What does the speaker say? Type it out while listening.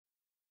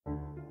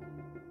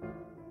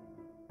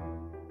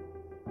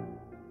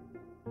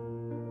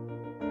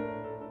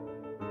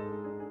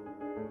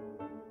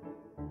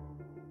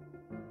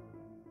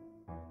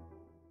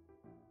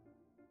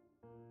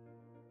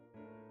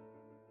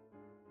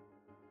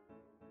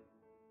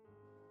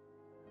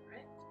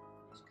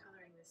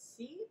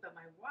see, but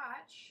my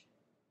watch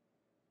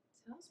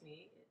tells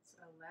me it's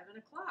 11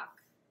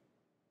 o'clock.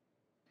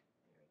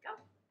 There we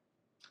go.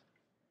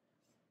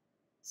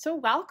 So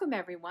welcome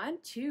everyone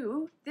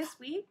to this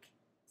week's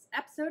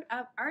episode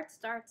of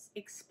ArtStarts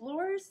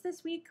Explores.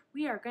 This week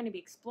we are going to be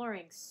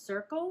exploring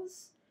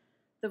circles.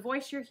 The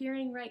voice you're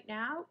hearing right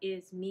now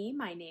is me.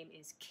 My name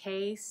is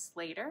Kay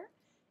Slater,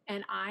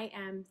 and I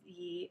am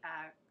the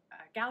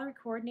gallery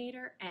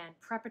coordinator and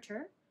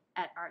preparator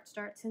at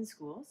ArtStarts in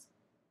Schools.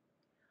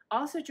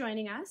 Also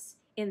joining us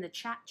in the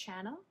chat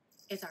channel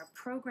is our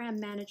program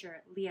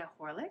manager, Leah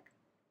Horlick.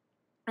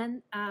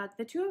 And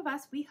the two of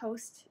us, we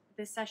host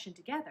this session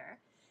together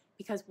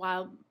because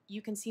while you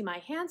can see my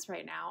hands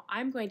right now,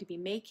 I'm going to be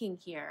making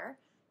here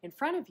in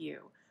front of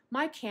you.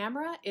 My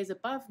camera is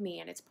above me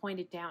and it's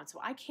pointed down, so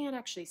I can't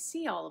actually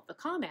see all of the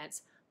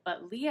comments,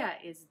 but Leah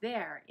is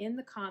there in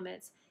the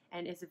comments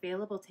and is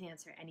available to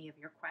answer any of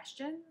your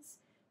questions,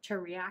 to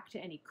react to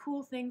any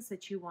cool things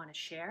that you want to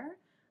share.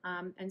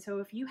 And so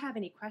if you have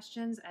any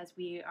questions as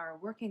we are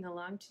working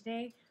along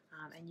today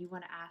and you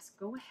want to ask,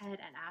 go ahead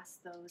and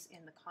ask those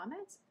in the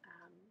comments.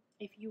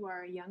 If you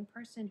are a young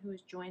person who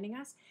is joining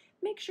us,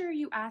 make sure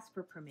you ask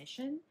for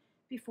permission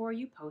before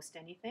you post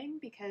anything,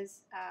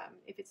 because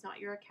if it's not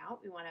your account,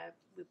 we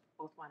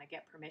both want to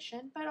get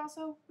permission, but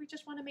also we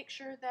just want to make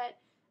sure that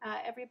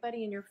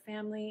everybody in your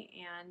family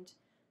and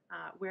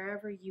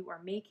wherever you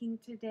are making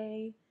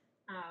today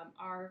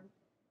are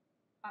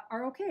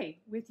okay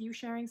with you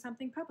sharing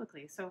something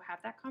publicly. So have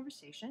that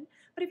conversation.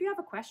 But if you have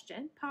a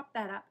question, pop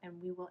that up and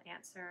we will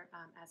answer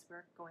as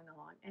we're going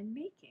along and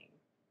making.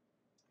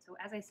 So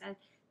as I said,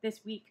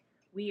 this week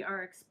we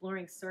are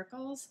exploring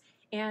circles.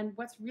 And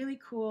what's really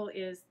cool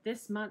is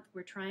this month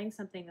we're trying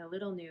something a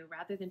little new.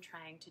 Rather than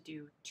trying to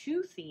do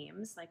two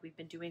themes like we've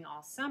been doing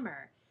all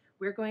summer,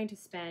 we're going to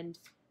spend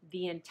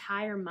the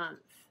entire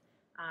month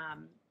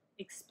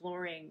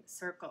exploring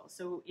circles.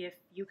 So if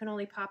you can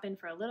only pop in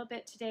for a little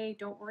bit today,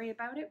 don't worry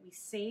about it. We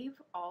save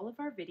all of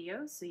our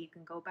videos so you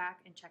can go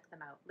back and check them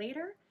out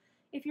later.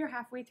 If you're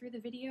halfway through the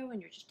video and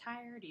you're just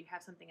tired or you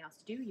have something else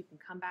to do, you can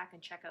come back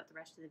and check out the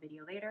rest of the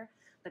video later.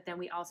 But then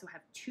we also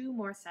have 2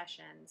 more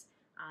sessions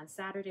on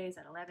Saturdays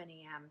at 11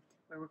 a.m.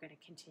 where we're going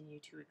to continue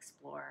to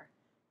explore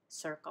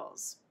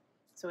circles.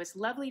 So it's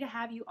lovely to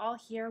have you all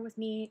here with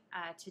me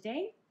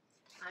today.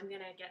 I'm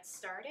going to get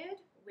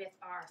started with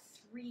our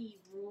 3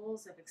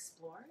 rules of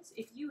explores.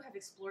 If you have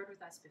explored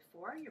with us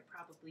before, you're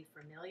probably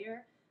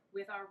familiar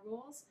with our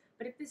rules.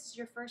 But if this is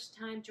your first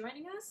time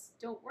joining us,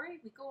 don't worry.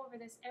 We go over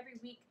this every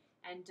week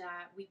and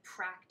we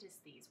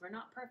practice these. We're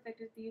not perfect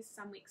at these.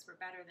 Some weeks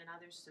we're better than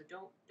others, so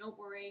don't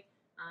worry.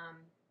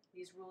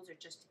 These rules are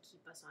just to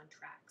keep us on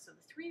track. So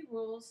the 3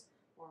 rules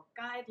or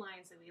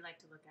guidelines that we like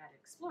to look at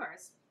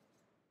Explores,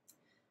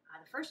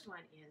 the first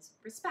one is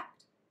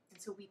respect. And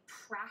so we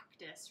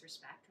practice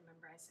respect.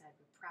 Remember I said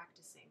we're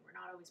practicing. We're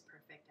not always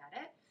perfect at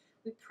it.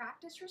 We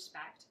practice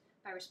respect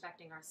by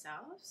respecting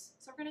ourselves.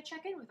 So we're going to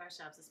check in with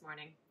ourselves this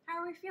morning. How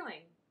are we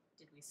feeling?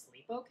 Did we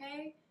sleep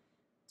okay?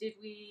 Did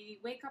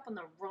we wake up on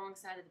the wrong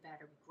side of the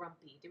bed? Are we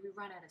grumpy? Did we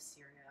run out of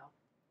cereal?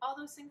 All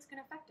those things can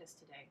affect us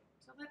today.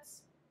 So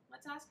let's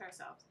ask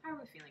ourselves, how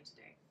are we feeling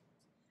today?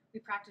 We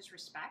practice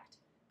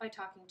respect by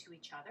talking to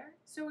each other.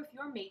 So if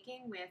you're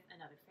making with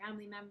another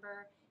family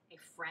member, a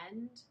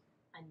friend,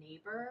 a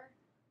neighbor,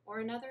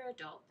 or another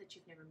adult that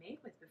you've never made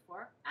with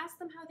before, ask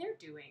them how they're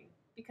doing,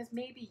 because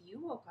maybe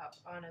you woke up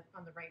on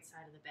the right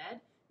side of the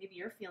bed, maybe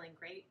you're feeling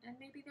great, and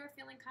maybe they're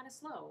feeling kind of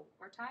slow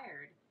or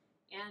tired.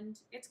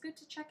 And it's good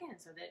to check in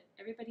so that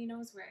everybody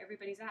knows where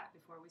everybody's at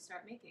before we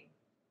start making.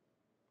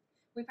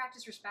 We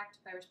practice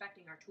respect by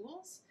respecting our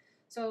tools.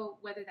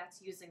 So whether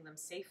that's using them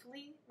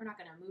safely, we're not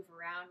going to move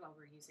around while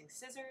we're using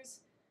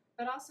scissors,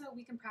 but also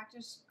we can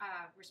practice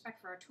respect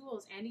for our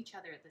tools and each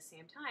other at the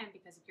same time,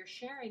 because if you're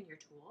sharing your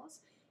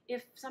tools,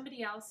 if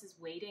somebody else is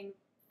waiting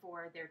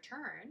for their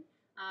turn,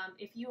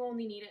 if you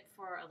only need it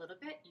for a little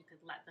bit, you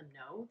could let them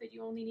know that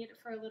you only need it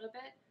for a little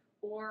bit,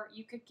 or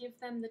you could give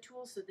them the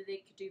tools so that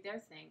they could do their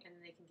thing and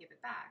then they can give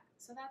it back.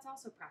 So that's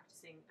also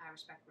practicing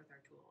respect with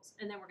our tools.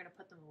 And then we're going to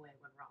put them away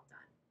when we're all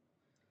done.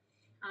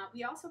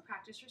 We also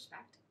practice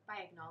respect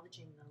by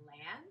acknowledging the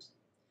land.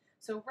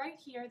 So right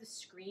here, the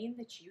screen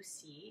that you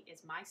see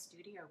is my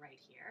studio right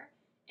here,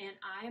 and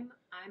I'm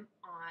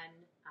on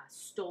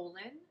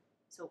stolen,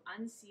 so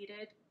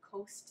unceded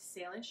Coast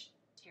Salish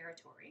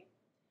territory,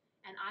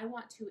 and I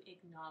want to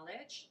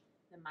acknowledge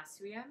the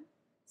Masuyam,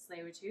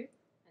 Tsleil-Waututh,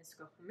 and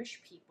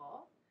Squamish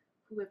people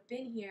who have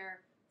been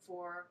here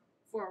for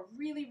a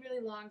really,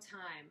 really long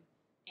time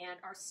and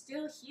are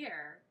still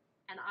here,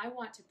 and I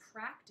want to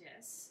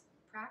practice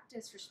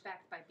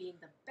respect by being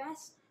the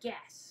best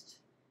guest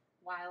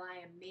while I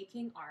am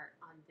making art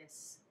on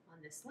this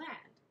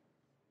land.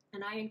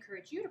 And I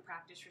encourage you to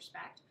practice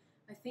respect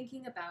by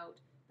thinking about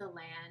the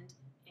land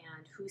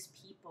and whose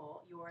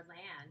people your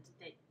land,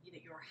 that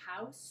your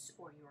house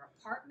or your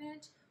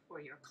apartment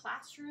or your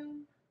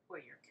classroom or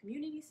your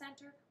community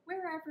center,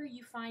 wherever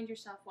you find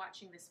yourself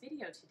watching this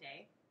video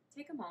today,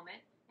 take a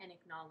moment and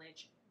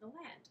acknowledge the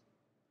land.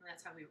 And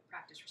that's how we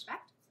practice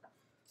respect.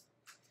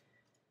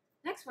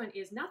 next one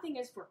is nothing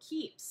is for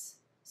keeps.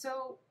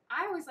 So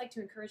I always like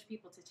to encourage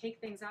people to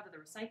take things out of the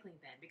recycling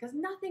bin because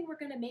nothing we're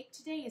going to make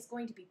today is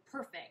going to be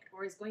perfect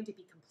or is going to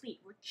be complete.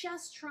 We're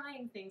just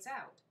trying things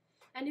out.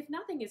 And if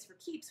nothing is for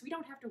keeps, we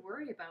don't have to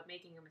worry about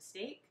making a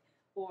mistake,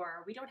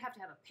 or we don't have to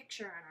have a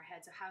picture on our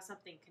heads of how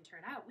something can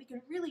turn out. We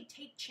can really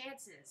take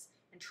chances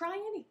and try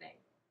anything.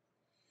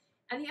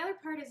 And the other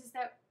part is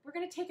that we're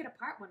going to take it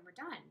apart when we're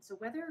done. So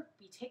whether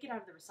we take it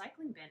out of the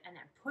recycling bin and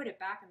then put it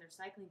back in the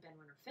recycling bin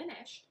when we're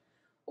finished,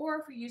 or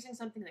if we're using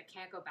something that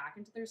can't go back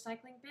into the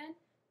recycling bin,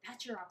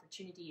 that's your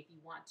opportunity if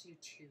you want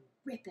to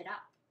rip it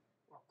up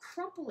or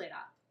crumple it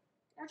up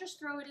or just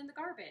throw it in the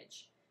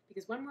garbage.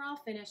 Because when we're all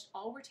finished,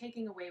 all we're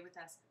taking away with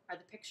us are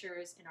the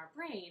pictures in our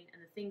brain and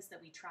the things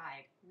that we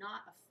tried,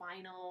 not a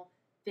final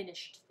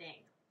finished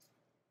thing.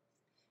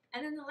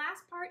 And then the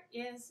last part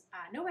is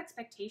no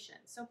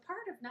expectations. So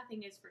part of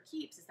nothing is for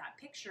keeps is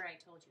that picture I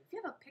told you. If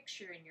you have a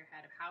picture in your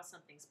head of how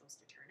something's supposed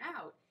to turn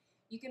out,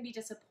 you can be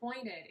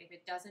disappointed if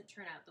it doesn't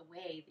turn out the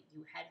way that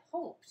you had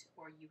hoped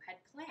or you had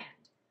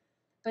planned.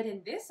 But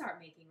in this art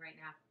making right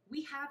now,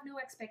 we have no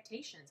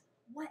expectations.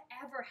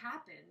 Whatever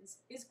happens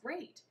is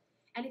great.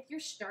 And if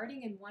you're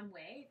starting in one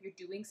way, if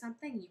you're doing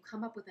something, you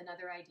come up with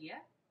another idea,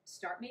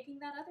 start making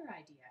that other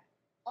idea.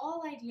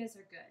 All ideas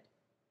are good.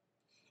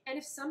 And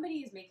if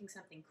somebody is making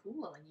something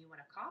cool and you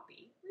want to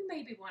copy, we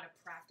maybe want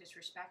to practice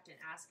respect and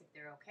ask if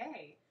they're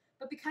okay.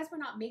 But because we're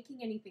not making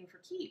anything for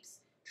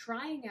keeps,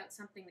 trying out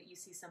something that you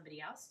see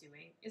somebody else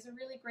doing is a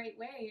really great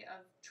way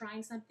of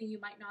trying something you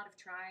might not have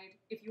tried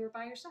if you were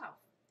by yourself.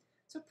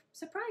 So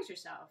surprise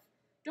yourself.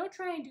 Don't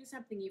try and do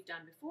something you've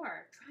done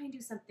before. Try and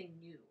do something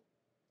new.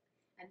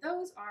 And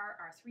those are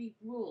our 3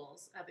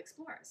 rules of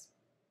Explores.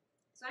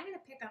 So I'm going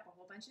to pick up a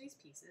whole bunch of these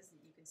pieces that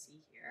you can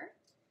see here,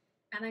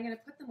 and I'm going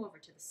to put them over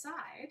to the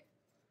side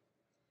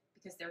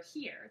because they're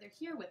here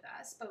with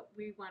us, but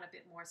we want a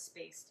bit more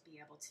space to be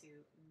able to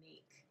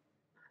make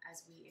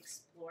as we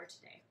explore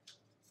today.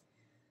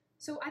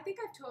 So I think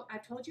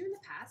I've told you in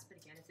the past, but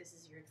again, if this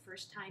is your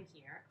first time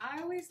here,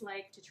 I always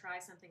like to try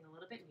something a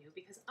little bit new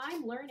because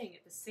I'm learning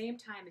at the same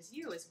time as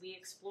you as we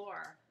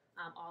explore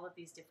all of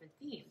these different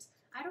themes.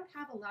 I don't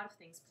have a lot of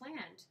things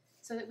planned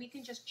so that we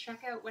can just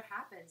check out what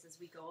happens as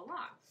we go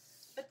along.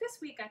 But this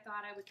week I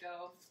thought I would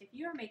go, if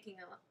you're making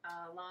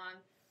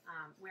along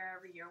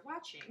wherever you're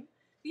watching,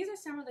 these are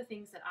some of the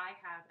things that I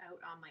have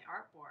out on my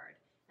artboard.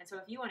 And so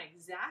if you want to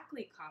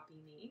exactly copy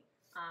me,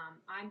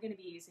 I'm going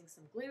to be using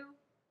some glue,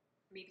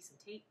 maybe some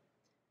tape,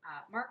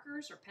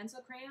 markers or pencil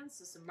crayons,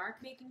 so some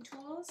mark making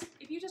tools.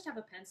 If you just have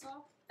a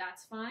pencil,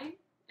 that's fine.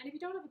 And if you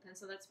don't have a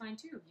pencil, that's fine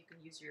too. You can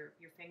use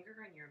your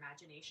finger and your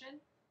imagination.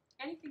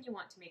 Anything you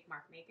want to make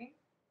mark making.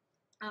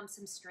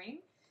 Some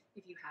string,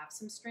 if you have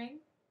some string.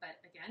 But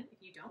again,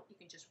 if you don't, you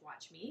can just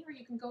watch me, or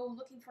you can go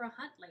looking for a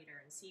hunt later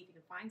and see if you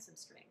can find some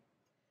string.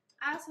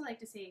 I also like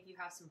to say if you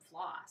have some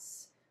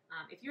floss.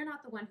 If you're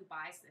not the one who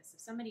buys this, if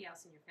somebody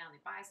else in your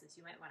family buys this,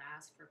 you might want to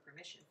ask for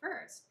permission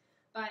first.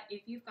 But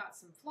if you've got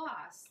some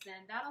floss,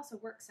 then that also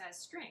works as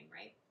string,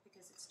 right?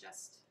 Because it's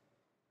just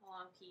a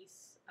long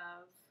piece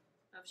of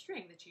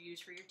string that you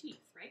use for your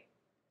teeth, right?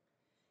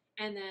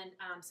 And then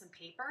some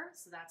paper,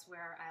 so that's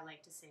where I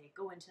like to say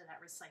go into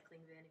that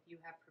recycling bin if you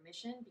have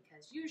permission,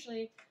 because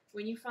usually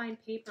when you find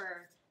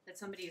paper that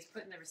somebody has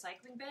put in the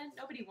recycling bin,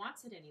 nobody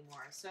wants it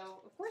anymore.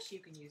 So of course you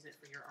can use it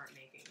for your art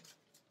making.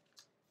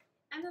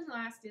 And then the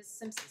last is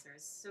some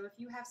scissors. So if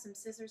you have some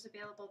scissors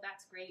available,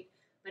 that's great.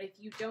 But if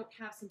you don't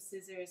have some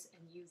scissors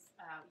and you've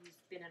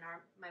been in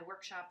my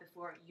workshop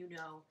before, you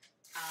know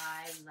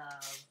I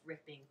love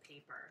ripping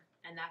paper.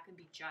 And that can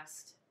be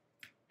just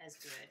as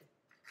good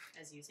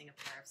as using a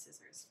pair of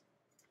scissors.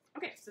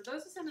 Okay, so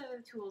those are some of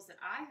the tools that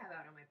I have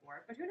out on my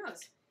board, but who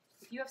knows?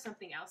 If you have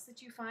something else that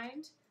you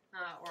find,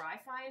 or I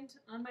find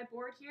on my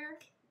board here,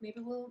 maybe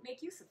we'll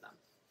make use of them.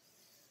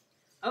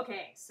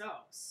 Okay, so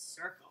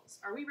circles.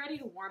 Are we ready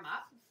to warm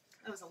up?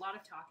 That was a lot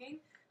of talking.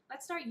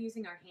 Let's start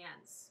using our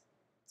hands.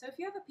 So if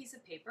you have a piece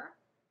of paper,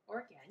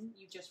 or again,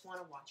 you just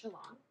want to watch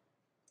along,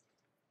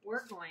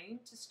 we're going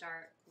to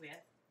start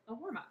with a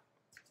warm-up.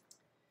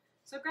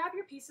 So grab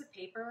your piece of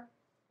paper.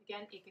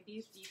 Again, it can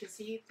be, you can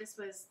see this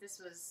was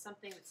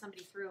something that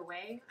somebody threw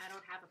away. I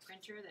don't have a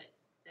printer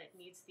that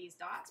needs these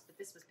dots, but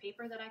this was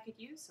paper that I could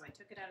use, so I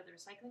took it out of the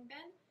recycling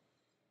bin.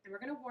 And we're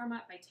going to warm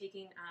up by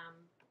taking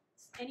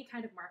any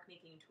kind of mark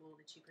making tool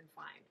that you can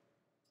find.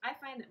 I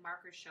find that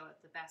markers show up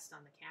the best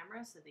on the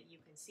camera so that you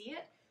can see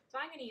it. So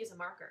I'm going to use a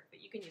marker,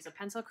 but you can use a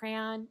pencil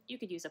crayon, you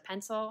could use a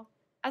pencil.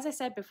 As I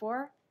said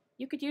before,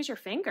 you could use your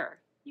finger.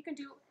 You can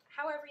do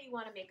however you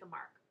want to make a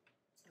mark.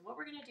 And what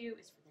we're going to do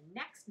is for the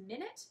next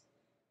minute,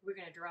 we're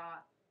going to draw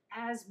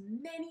as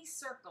many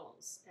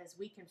circles as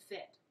we can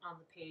fit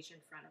on the page in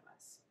front of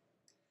us.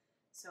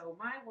 So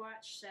my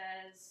watch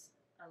says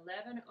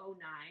 11:09,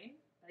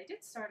 but I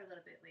did start a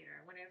little bit later.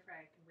 I wonder if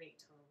I can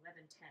wait till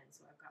 11:10,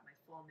 so I've got my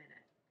full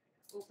minute.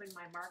 I'm going to open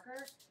my marker,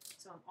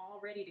 so I'm all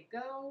ready to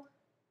go.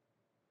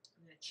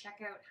 I'm going to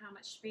check out how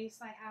much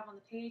space I have on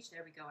the page.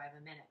 There we go, I have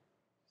a minute.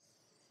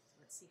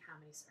 So let's see how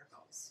many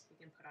circles we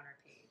can put on our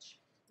page.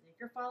 And if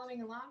you're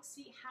following along,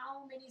 see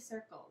how many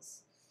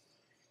circles.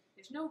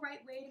 There's no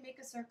right way to make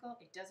a circle.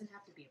 It doesn't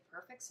have to be a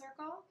perfect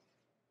circle.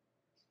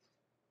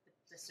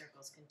 The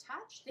circles can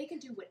touch. They can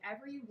do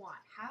whatever you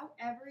want,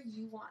 however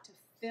you want to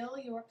fill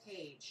your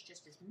page,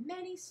 just as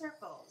many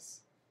circles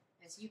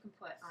as you can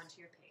put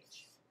onto your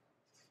page.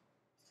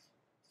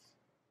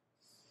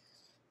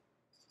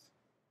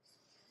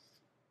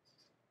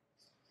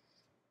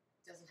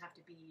 It doesn't have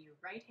to be your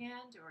right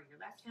hand or your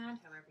left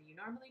hand, however you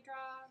normally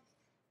draw.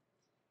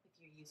 If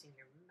you're using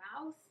your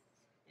mouth,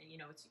 and you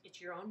know it's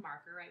your own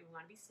marker, right? We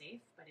want to be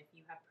safe, but if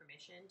you have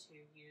permission to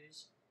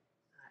use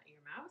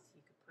your mouth,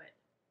 you could put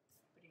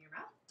in your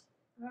mouth.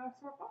 That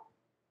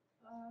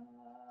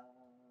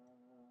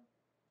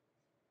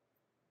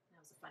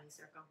was a funny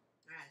circle.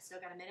 All right, still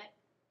got a minute.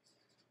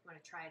 You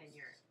want to try it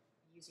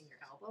using your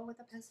elbow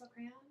with a pencil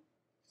crayon.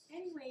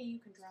 Any way you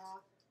can draw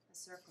a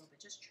circle, but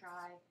just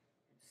try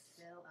and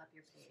fill up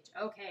your page.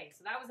 Okay,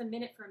 so that was a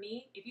minute for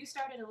me. If you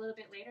started a little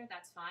bit later,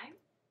 that's fine.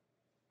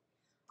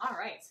 All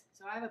right,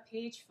 so I have a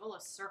page full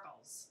of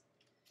circles.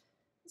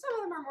 Some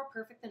of them are more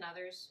perfect than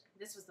others.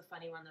 This was the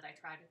funny one that I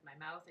tried with my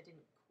mouth. I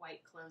didn't quite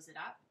close it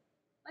up.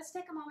 Let's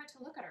take a moment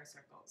to look at our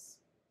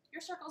circles.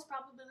 Your circles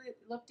probably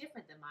look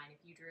different than mine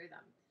if you drew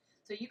them.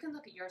 So you can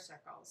look at your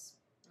circles.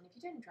 And if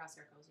you didn't draw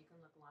circles, you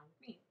can look along with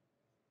me.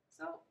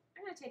 So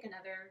I'm going to take I'm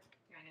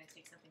going to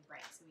take something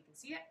bright so we can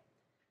see it.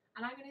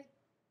 And I'm going to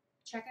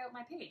check out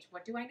my page.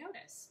 What do I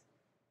notice?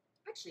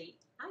 Actually,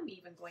 I'm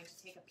even going to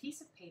take a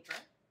piece of paper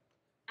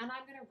and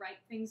I'm going to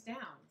write things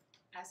down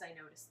as I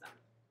notice them.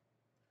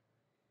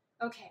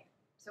 Okay,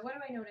 so what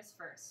do I notice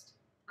first?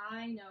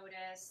 I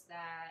notice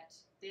that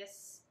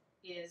this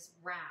is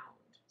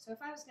round. So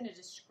if I was going to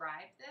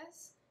describe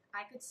this,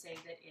 I could say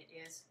that it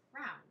is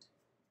round.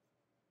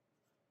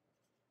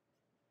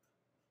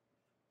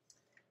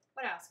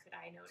 What else could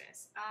I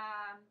notice?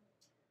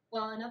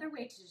 Well, another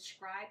way to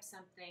describe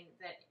something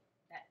that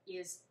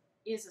is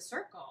a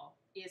circle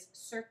is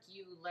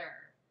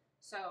circular.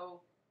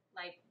 So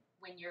like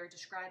when you're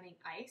describing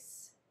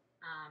ice,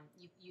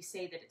 you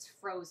say that it's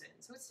frozen.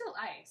 So it's still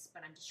ice,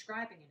 but I'm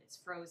describing it, it's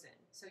frozen.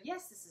 So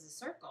yes, this is a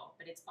circle,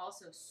 but it's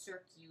also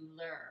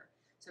circular.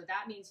 So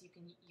that means you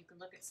can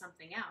look at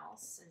something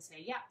else and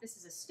say, yeah, this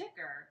is a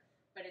sticker,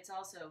 but it's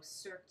also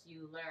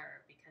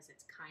circular because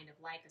it's kind of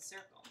like a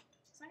circle.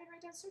 So I'm going to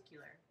write down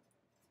circular.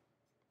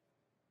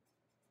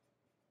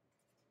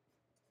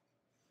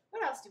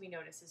 What else do we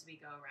notice as we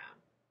go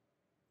around?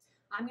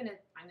 I'm going to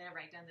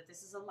write down that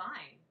this is a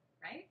line,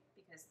 right?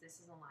 Because this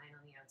is a line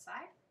on the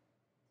outside.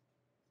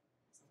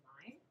 It's a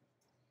line.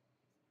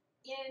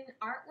 In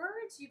art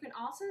words, you can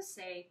also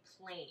say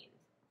plane.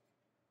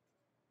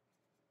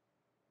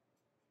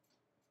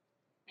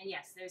 And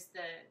yes, there's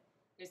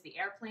the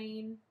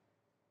airplane.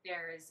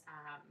 There's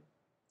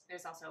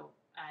also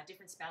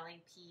different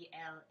spelling,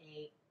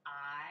 P-L-A-I-N,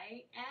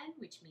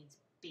 which means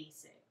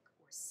basic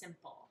or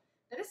simple.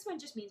 But this one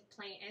just means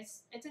plain.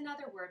 It's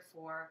another word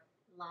for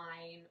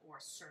line or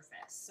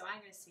surface. So I'm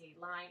going to say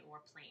line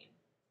or plane.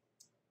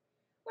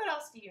 What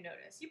else do you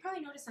notice? You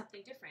probably notice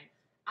something different.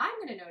 I'm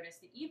going to notice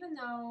that even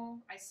though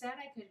I said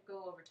I could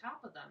go over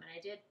top of them, and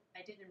I did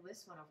in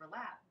this one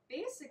overlap,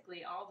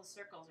 basically all the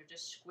circles are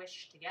just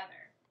squished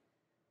together.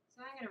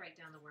 So I'm going to write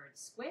down the word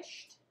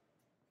squished.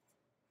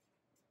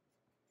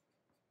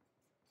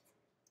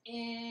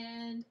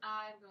 And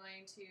I'm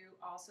going to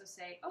also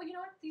say, oh, you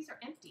know what? These are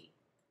empty,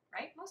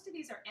 right? Most of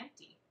these are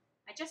empty.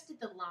 I just did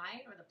the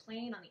line or the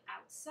plane on the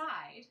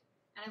outside,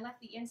 and I left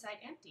the inside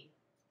empty.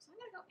 So I'm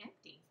going to go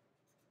empty.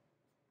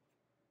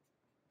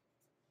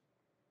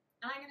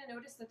 And I'm going to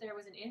notice that there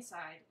was an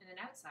inside and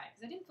an outside,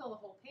 because I didn't fill the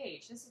whole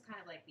page. This is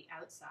kind of like the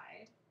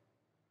outside.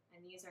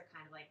 And these are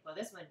kind of like, well,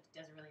 this one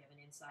doesn't really have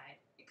an inside.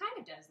 It kind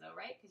of does, though,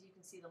 right? Because you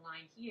can see the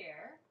line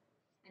here.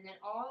 And then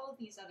all of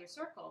these other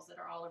circles that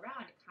are all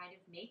around, it kind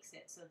of makes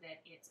it so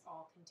that it's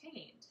all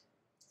contained.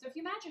 So if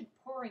you imagine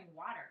pouring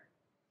water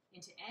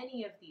into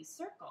any of these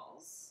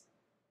circles,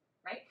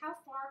 right, how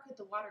far could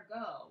the water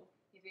go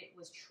if it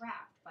was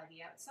trapped by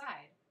the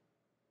outside?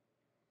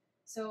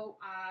 So,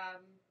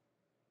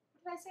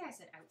 what did I say? I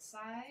said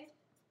outside.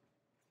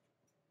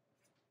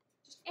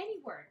 Just any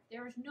word.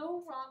 There is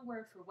no wrong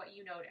word for what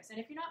you notice. And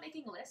if you're not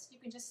making a list, you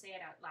can just say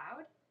it out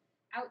loud.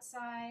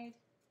 Outside,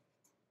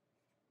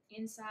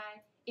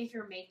 inside. If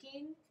you're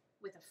making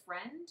with a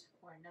friend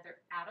or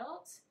another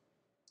adult,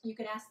 you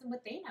could ask them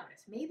what they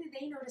noticed. Maybe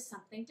they noticed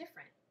something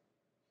different.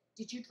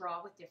 Did you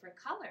draw with different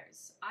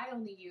colors? I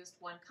only used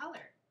one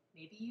color.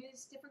 Maybe you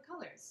used different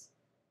colors.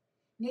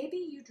 Maybe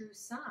you drew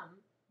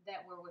some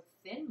that were with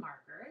thin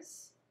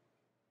markers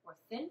or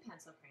thin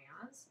pencil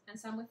crayons and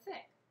some with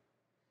thick.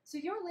 So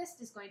your list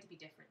is going to be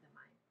different than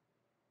mine.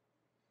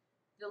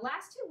 The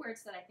last two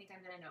words that I think I'm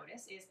going to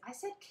notice is I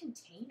said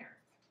container.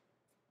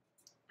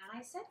 And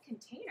I said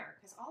container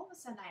because all of a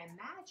sudden I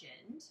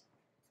imagined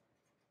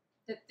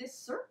that this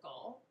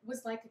circle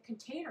was like a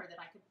container that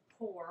I could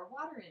pour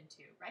water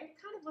into, right? It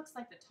kind of looks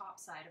like the top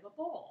side of a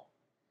bowl.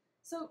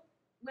 So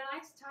when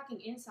I'm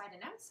talking inside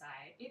and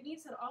outside, it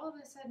means that all of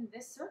a sudden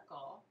this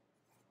circle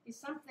is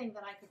something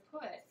that I could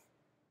put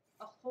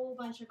a whole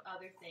bunch of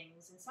other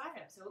things inside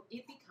of. So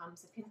it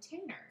becomes a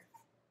container.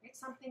 It's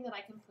something that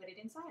I can put it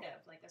inside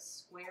of, like a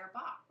square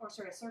box, or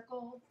sorry,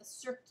 a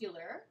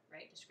circular,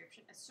 right,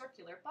 description, a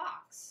circular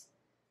box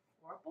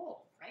or a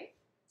bowl, right?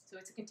 So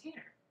it's a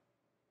container.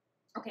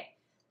 Okay,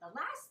 the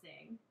last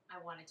thing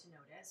I wanted to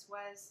notice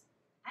was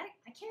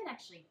I can't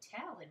actually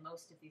tell in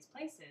most of these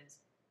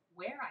places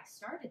where I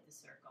started the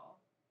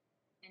circle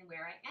and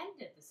where I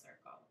ended the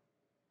circle.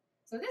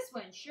 So this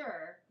one,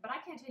 sure, but I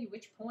can't tell you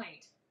which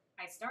point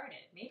I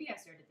started. Maybe I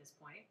started this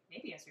point,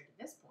 maybe I started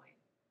this point,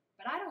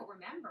 but I don't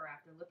remember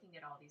after looking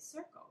at all these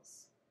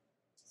circles.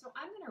 So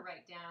I'm going to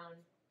write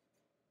down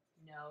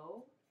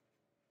no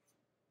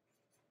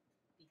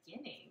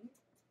beginning,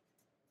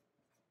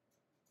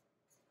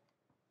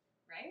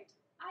 right?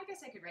 I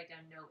guess I could write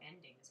down no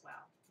ending as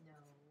well. No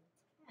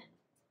end.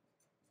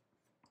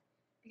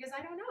 Because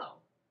I don't know.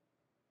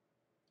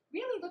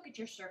 Really look at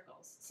your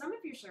circles. Some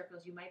of your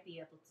circles you might be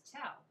able to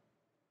tell.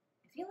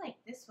 I feel like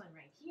this one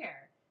right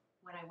here,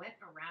 when I went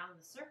around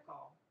the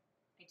circle,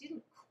 I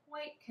didn't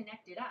quite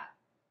connect it up.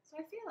 So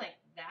I feel like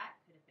that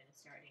could have been a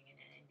starting and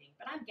an ending,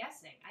 but I'm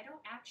guessing. I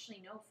don't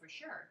actually know for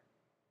sure.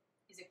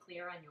 Is it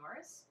clear on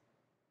yours?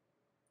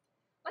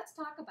 Let's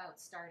talk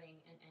about starting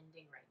and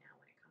ending right now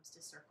when it comes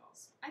to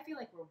circles. I feel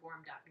like we're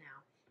warmed up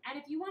now. And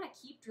if you want to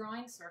keep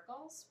drawing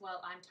circles while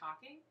I'm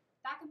talking,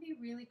 that can be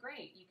really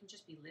great. You can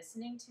just be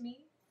listening to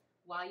me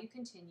while you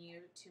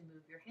continue to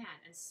move your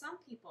hand. And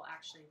some people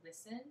actually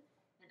listen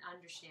and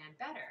understand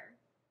better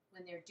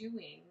when they're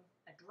doing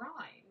a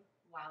drawing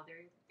while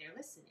they're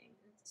listening.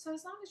 So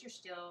as long as you're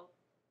still,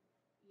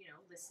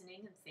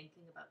 listening and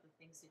thinking about the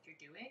things that you're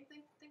doing,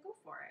 then go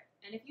for it.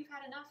 And if you've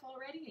had enough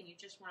already and you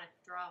just want to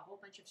draw a whole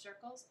bunch of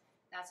circles,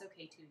 that's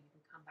okay too. You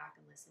can come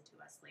back and listen to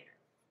us later.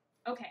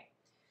 Okay,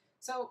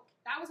 so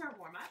that was our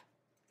warm-up.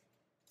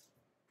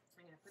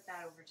 I'm going to put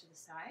that over to the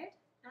side,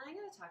 and I'm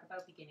going to talk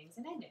about beginnings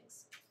and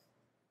endings.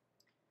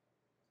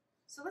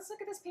 So let's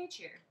look at this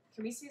page here.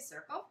 Can we see a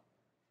circle?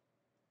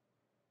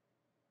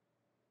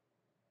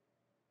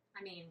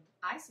 I mean,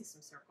 I see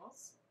some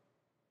circles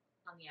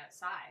on the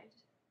outside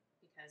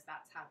because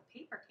that's how the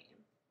paper came.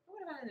 But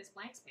what about in this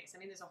blank space? I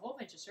mean, there's a whole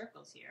bunch of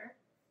circles here,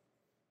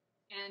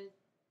 and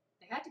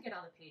they had to get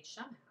on the page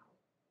somehow.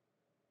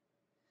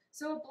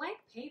 So a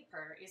blank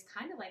paper is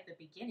kind of like the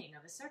beginning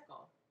of a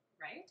circle,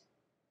 right?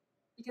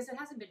 Because it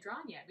hasn't been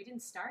drawn yet. We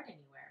didn't start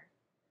anywhere.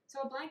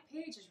 So a blank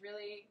page is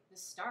really the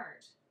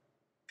start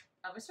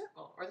of a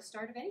circle, or the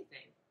start of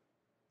anything.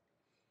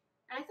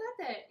 And I thought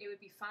that it would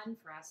be fun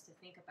for us to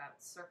think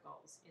about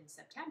circles in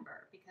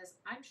September, because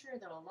I'm sure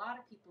that a lot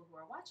of people who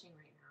are watching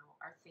right now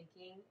are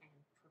thinking and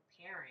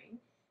preparing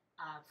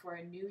for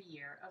a new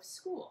year of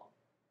school.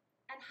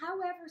 And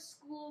however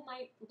school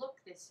might look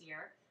this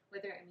year,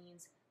 whether it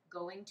means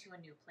going to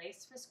a new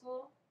place for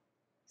school,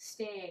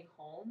 staying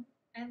home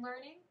and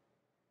learning,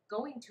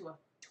 going to a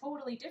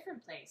totally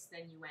different place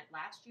than you went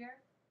last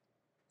year,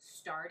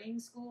 starting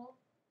school,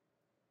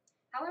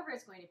 however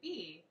it's going to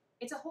be,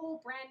 it's a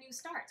whole brand new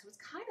start. So it's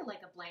kind of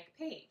like a blank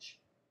page.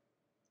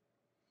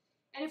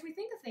 And if we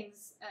think of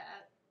things,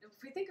 if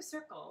we think of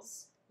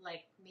circles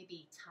like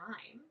maybe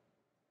time,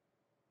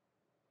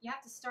 you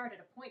have to start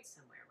at a point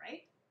somewhere,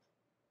 right?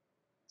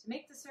 To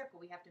make the circle,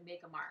 we have to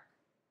make a mark.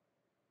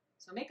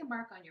 So make a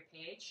mark on your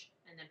page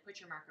and then put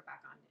your marker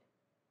back on it.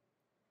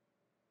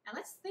 And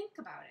let's think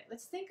about it.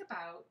 Let's think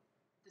about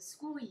the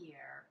school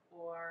year,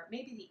 or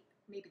maybe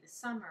the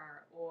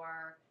summer,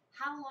 or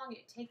how long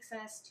it takes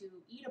us to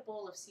eat a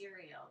bowl of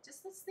cereal.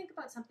 Just let's think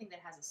about something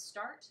that has a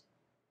start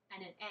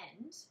and an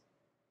end,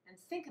 and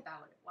think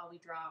about it while we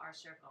draw our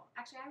circle.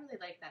 Actually, I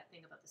really like that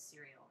thing about the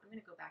cereal. I'm going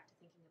to go back to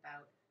thinking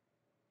about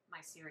my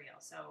cereal.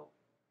 So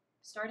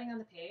starting on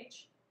the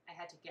page, I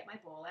had to get my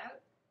bowl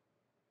out.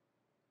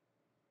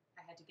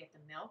 I had to get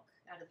the milk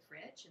out of the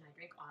fridge, and I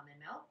drink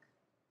almond milk.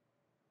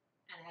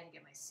 And I had to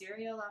get my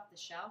cereal off the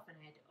shelf, and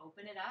I had to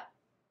open it up.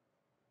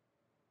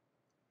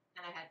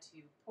 And I had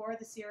to pour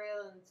the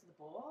cereal into the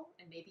bowl,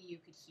 and maybe you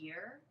could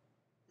hear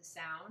the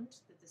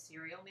sound that the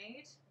cereal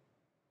made.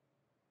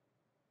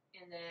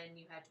 And then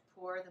you had to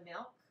pour the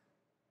milk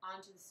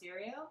onto the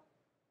cereal,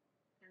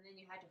 and then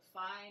you had to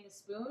find a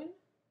spoon,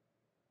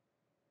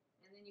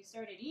 and then you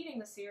started eating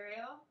the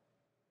cereal,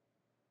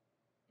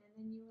 and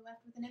then you were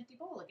left with an empty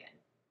bowl again.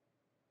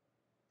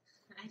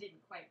 I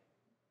didn't quite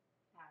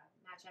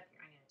match up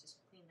here. I'm going to just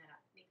clean that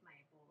up, make my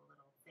bowl a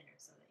little thinner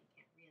so that you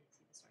can't really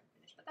see the start and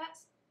finish. But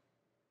that's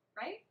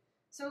right?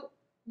 So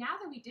now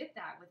that we did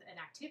that with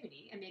an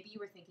activity, and maybe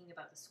you were thinking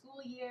about the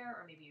school year,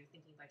 or maybe you were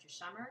thinking about your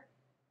summer,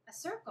 a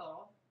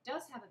circle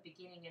does have a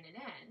beginning and an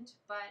end,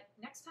 but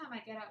next time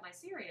I get out my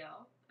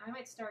cereal, I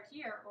might start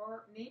here,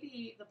 or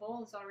maybe the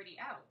bowl is already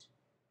out.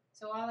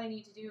 So all I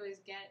need to do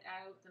is get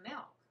out the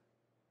milk,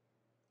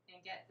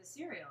 and get the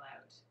cereal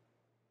out,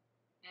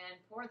 and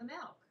pour the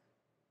milk,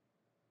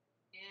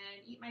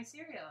 and eat my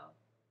cereal,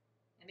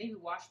 and maybe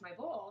wash my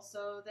bowl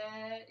so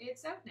that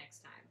it's out next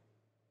time.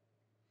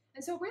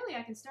 And so really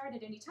I can start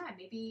at any time.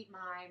 Maybe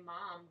my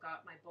mom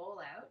got my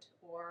bowl out,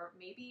 or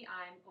maybe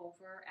I'm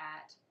over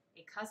at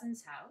a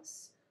cousin's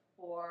house,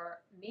 Or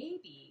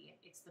maybe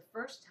it's the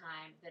first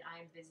time that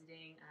I'm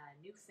visiting a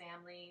new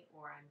family,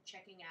 or I'm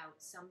checking out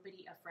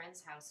a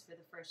friend's house for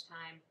the first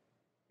time,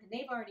 and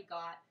they've already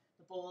got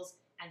the bowls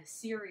and the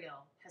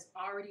cereal has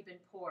already been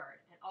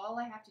poured, and all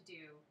I have to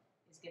do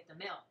is get the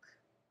milk,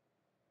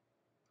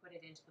 put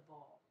it into the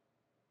bowl,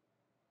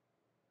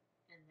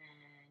 and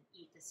then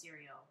eat the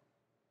cereal,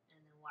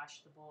 and then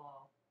wash the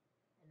bowl,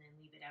 and then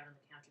leave it out on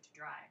the counter to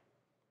dry,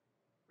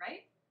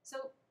 right?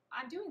 So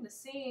I'm doing the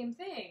same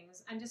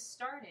things, I'm just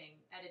starting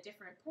at a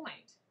different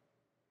point.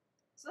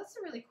 So that's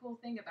the really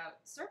cool thing about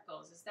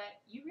circles, is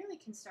that you really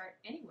can start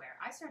anywhere.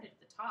 I started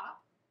at the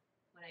top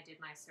when I did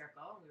my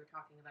circle, and we were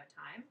talking about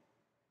time.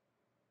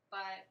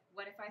 But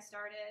what if I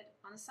started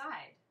on the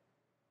side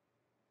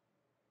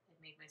and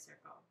made my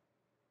circle?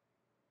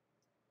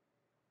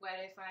 What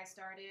if I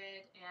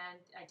started and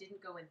I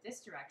didn't go in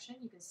this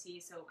direction? You can see,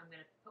 so I'm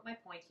going to put my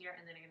point here,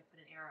 and then I'm going to put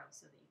an arrow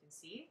so that you can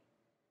see.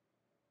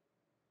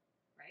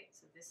 Right?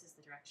 So this is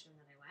the direction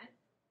that I went.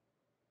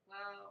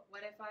 Well,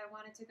 what if I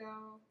wanted to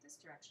go this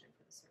direction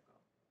for the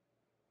circle?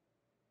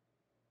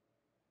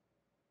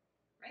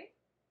 Right?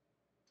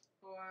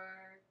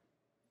 Or,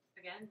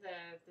 again,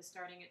 the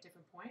starting at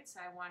different points.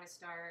 I want to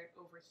start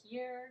over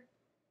here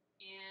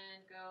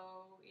and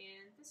go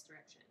in this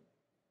direction,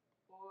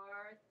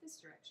 or this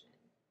direction,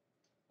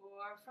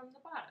 or from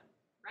the bottom,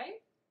 right?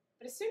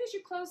 But as soon as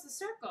you close the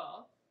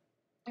circle,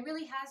 it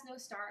really has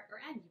no start or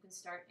end. You can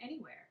start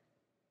anywhere.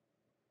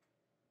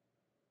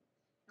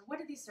 What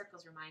do these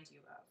circles remind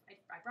you of?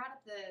 I brought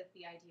up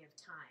the idea of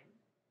time.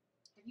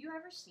 Have you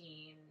ever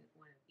seen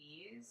one of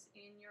these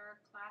in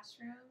your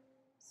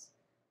classrooms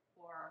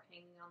or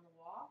hanging on the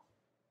wall?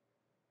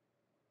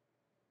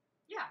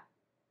 Yeah,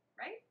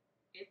 right?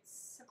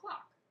 It's a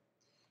clock.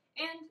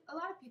 And a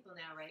lot of people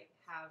now, right,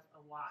 have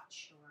a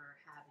watch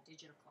or have a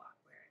digital clock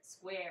where it's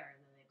square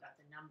and then they've got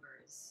the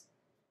numbers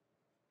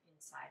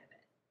inside of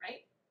it,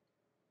 right?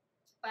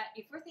 But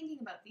if we're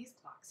thinking about these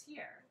clocks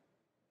here,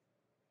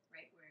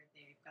 right, where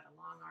they've got a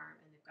long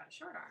arm and they've got a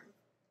short arm,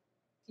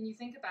 can you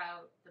think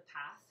about the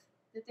path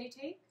that they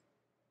take?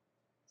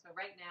 So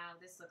right now,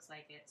 this looks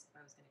like it's, if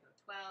I was going to go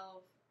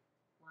 12,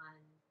 1,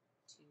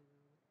 2,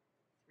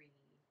 3,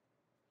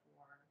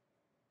 4,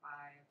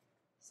 5,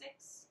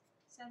 6,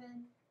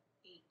 7,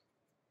 8,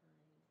 9,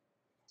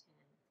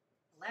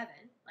 10,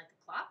 11, like a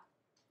clock.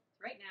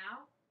 So right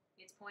now,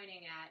 it's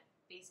pointing at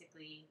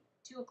basically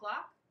 2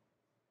 o'clock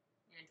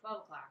and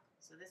 12 o'clock.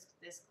 So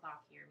this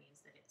clock here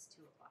means that it's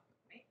 2 o'clock,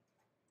 right?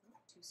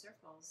 2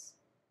 circles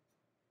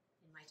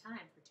in my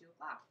time for 2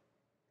 o'clock.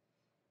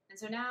 And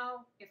so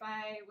now, if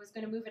I was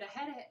going to move it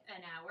ahead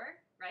an hour,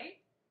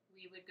 right,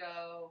 we would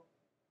go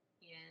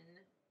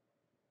in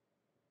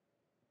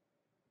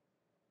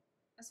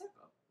a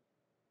circle.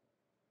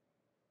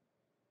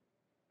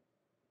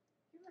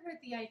 Have you ever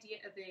heard the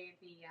idea of the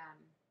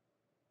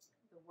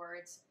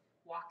words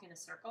 "walk in a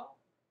circle"?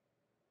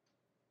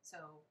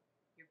 So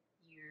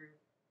you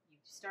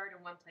start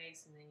in one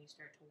place and then you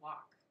start to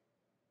walk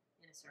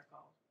in a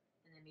circle,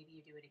 and then maybe you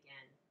do it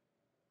again.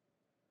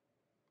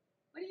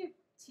 What do you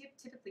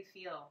typically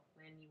feel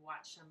when you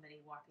watch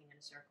somebody walking in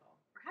a circle?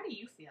 Or how do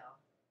you feel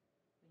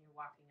when you're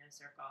walking in a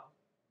circle?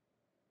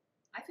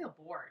 I feel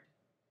bored.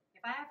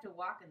 If I have to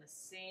walk in the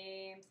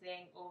same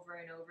thing over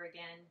and over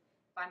again,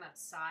 if I'm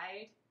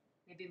outside,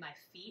 maybe my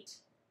feet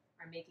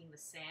are making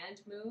the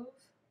sand move,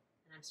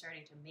 and I'm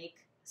starting to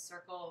make a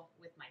circle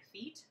with my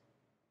feet,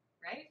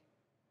 right?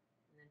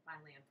 And then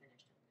finally I'm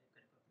finished.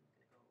 I'm going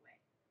to go away.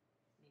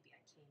 Maybe I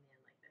came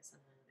in like this on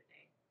another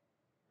day,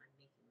 and I'm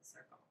making the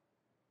circle.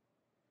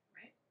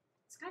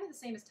 It's kind of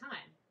the same as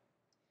time.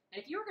 And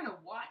if you were going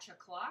to watch a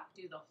clock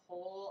do the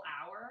whole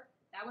hour,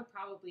 that would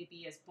probably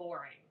be as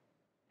boring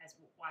as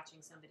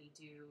watching somebody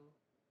do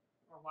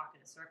or walk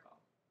in a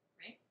circle,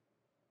 right?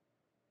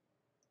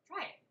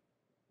 Try it.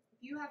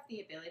 If you have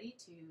the ability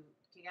to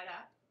get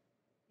up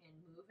and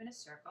move in a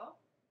circle,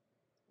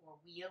 or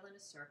wheel in a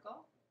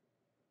circle,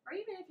 or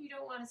even if you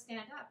don't want to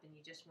stand up and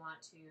you just want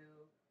to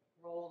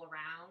roll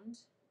around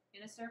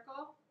in a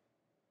circle,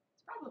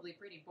 it's probably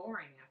pretty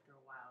boring after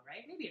a while,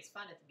 right? Maybe it's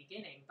fun at the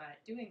beginning,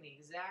 but doing the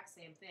exact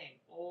same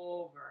thing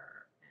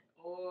over and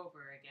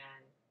over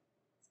again,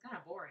 it's kind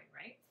of boring,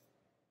 right?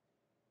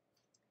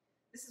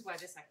 This is why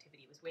this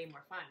activity was way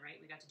more fun,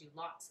 right? We got to do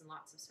lots and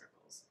lots of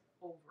circles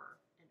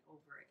over and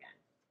over again.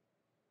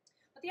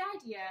 But the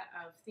idea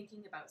of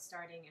thinking about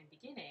starting and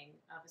beginning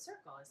of a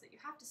circle is that you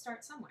have to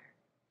start somewhere.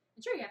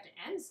 And sure, you have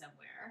to end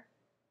somewhere,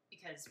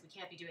 because we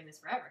can't be doing this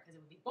forever because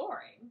it would be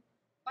boring,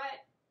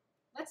 but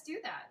let's do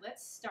that.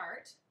 Let's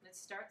start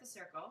the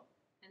circle,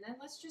 and then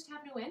let's just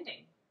have no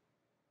ending.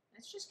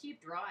 Let's just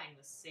keep drawing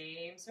the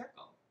same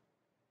circle.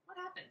 What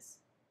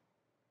happens?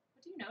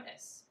 What do you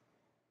notice?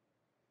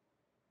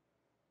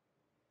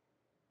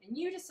 And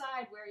you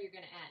decide where you're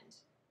going to end.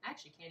 I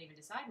actually can't even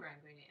decide where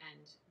I'm going to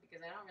end,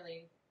 because I don't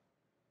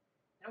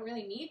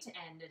really need to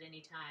end at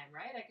any time,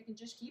 right? I can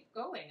just keep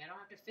going. I don't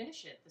have to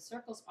finish it. The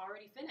circle's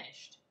already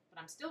finished, but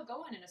I'm still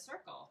going in a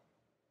circle.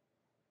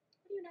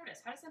 What do you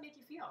notice? How does that make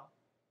you feel?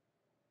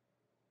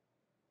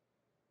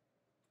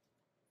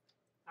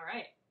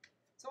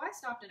 So I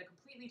stopped in a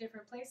completely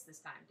different place this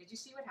time. Did you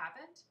see what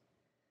happened?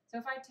 So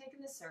if I'd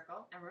taken this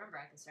circle, and remember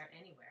I can start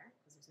anywhere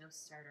because there's no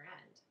start or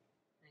end,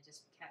 and I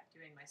just kept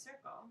doing my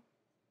circle,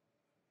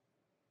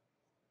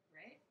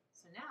 right?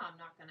 So now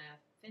I'm not going to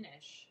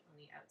finish on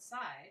the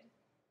outside.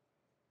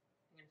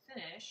 I'm going to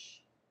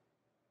finish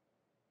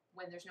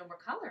when there's no more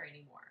color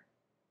anymore.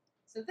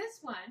 So this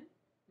one,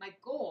 my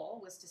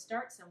goal was to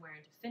start somewhere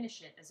and to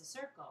finish it as a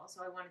circle, so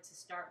I wanted to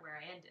start where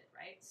I ended,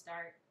 right?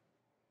 Start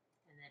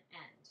and then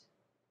end.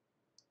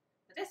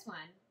 But this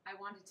one, I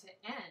wanted to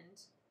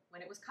end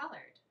when it was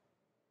colored.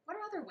 What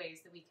are other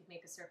ways that we could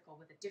make a circle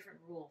with a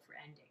different rule for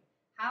ending?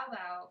 How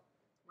about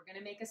we're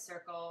going to make a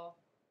circle,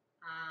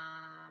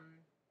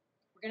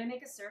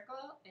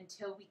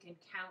 until we can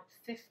count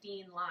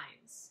 15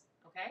 lines,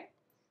 okay?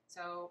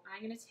 So I'm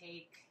going to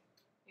take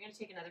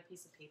another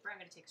piece of paper. I'm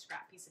going to take a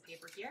scrap piece of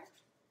paper here,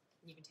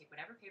 and you can take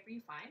whatever paper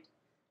you find.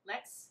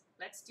 Let's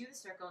do the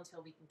circle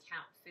until we can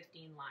count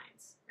 15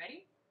 lines.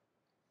 Ready?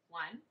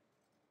 1,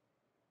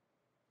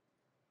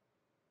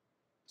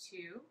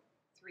 2,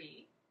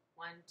 3.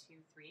 1, 2,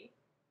 3.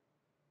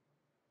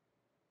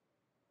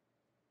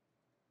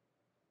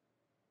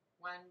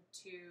 1,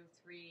 2,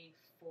 3,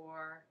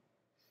 4,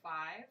 5.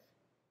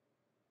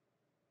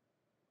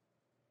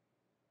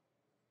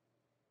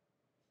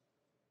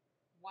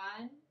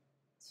 1,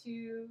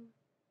 2,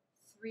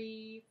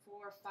 3,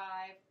 4, 5,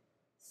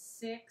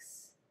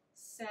 6,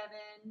 7,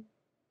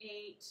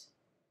 8,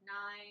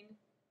 9,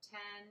 10,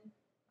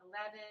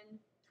 11,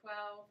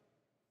 12,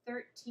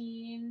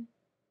 13,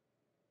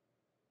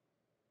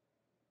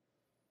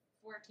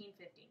 14,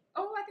 15.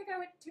 Oh, I think I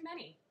went too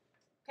many.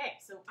 Okay,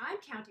 so I'm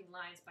counting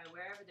lines by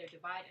wherever they're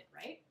divided,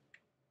 right?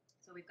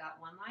 So we've got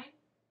one line.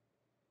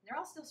 They're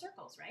all still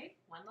circles, right?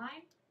 One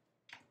line,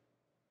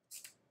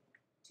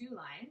 2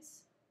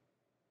 lines,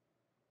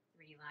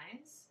 3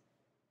 lines,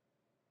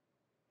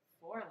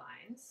 4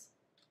 lines.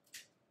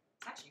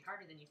 It's actually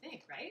harder than you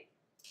think, right?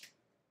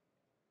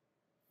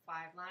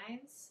 5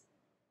 lines,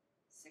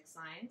 6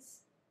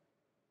 lines,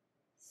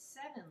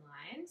 7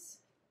 lines,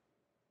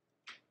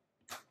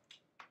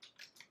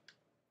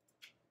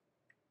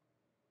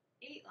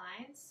 8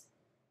 lines,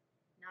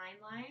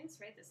 9 lines,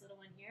 right, this little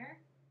one here,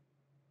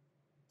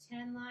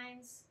 10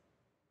 lines,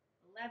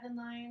 11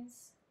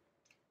 lines,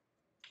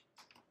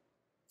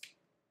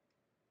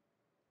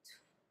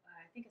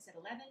 I think I said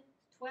 11,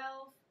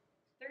 12,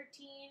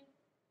 13,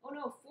 oh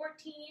no,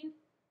 14,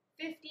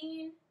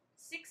 15,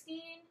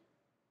 16,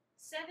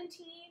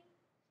 17,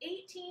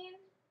 18,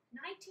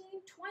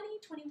 19, 20,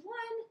 21,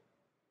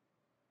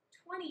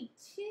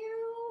 22,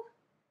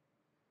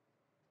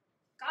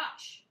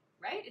 gosh.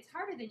 Right? It's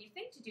harder than you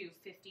think to do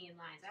 15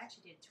 lines. I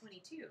actually did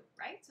 22,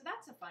 right? So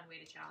that's a fun way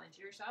to challenge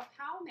yourself.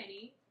 How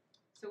many,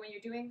 so when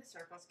you're doing the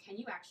circles,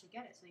 can you actually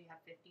get it so you have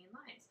 15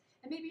 lines?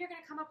 And maybe you're going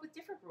to come up with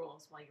different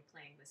rules while you're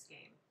playing this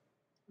game.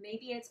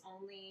 Maybe it's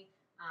only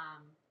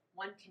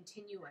one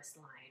continuous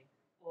line,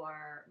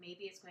 or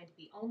maybe it's going to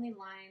be only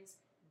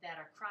lines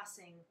that are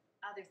crossing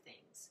other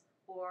things,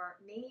 or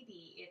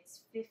maybe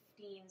it's 15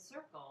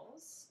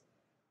 circles,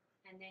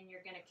 and then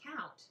you're going to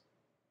count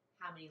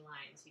how many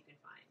lines you can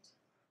find.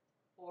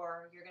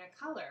 Or you're going to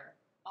color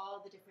all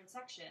the different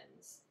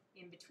sections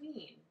in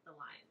between the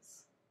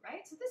lines,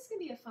 right? So this can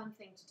be a fun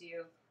thing to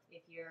do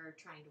if you're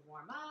trying to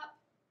warm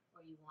up, or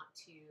you want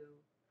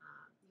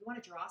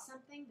to draw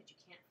something, but you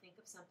can't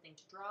think of something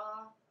to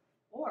draw,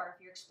 or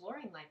if you're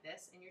exploring like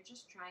this and you're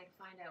just trying to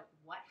find out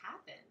what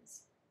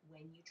happens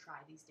when you try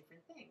these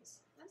different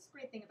things. That's the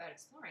great thing about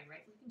exploring,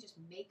 right? We can just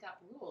make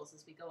up rules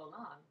as we go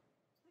along.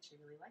 I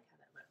actually really like how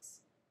that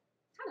looks.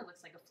 Kind of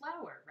looks like a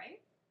flower,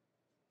 right?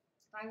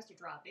 If I was to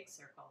draw a big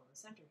circle in the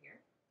center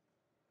here,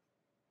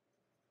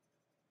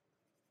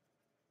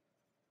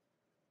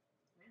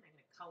 and I'm going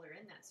to color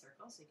in that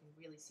circle so you can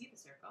really see the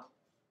circle.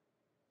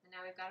 And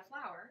now we've got a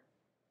flower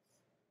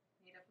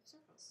made up of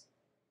circles.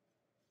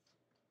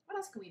 What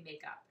else can we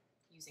make up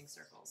using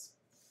circles?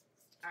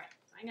 All right,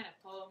 so I'm going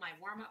to pull my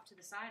warm-up to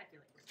the side. I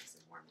feel like we're nice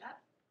and warmed up.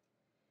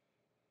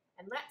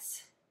 And I'm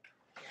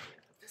going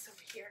to put this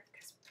over here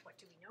because what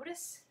do we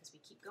notice as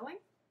we keep going?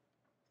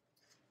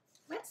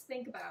 Let's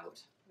think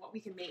about what we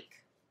can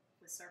make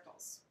with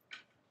circles.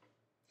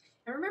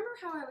 And remember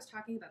how I was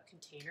talking about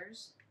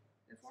containers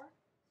before?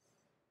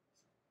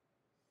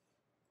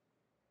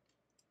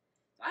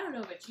 So I don't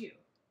know about you,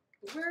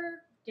 but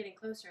we're getting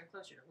closer and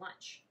closer to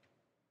lunch.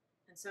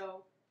 And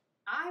so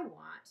I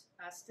want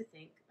us to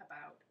think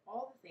about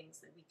all the things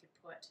that we could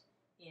put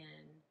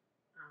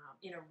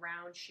in a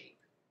round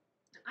shape.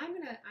 And I'm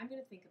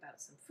gonna think about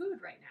some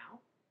food right now,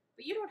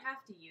 but you don't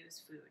have to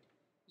use food.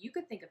 You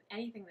could think of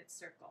anything that's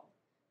circle.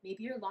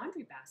 Maybe your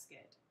laundry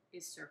basket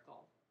is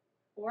circle.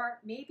 Or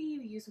maybe you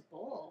use a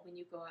bowl when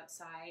you go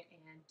outside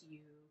and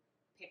you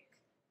pick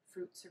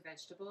fruits or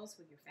vegetables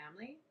with your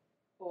family.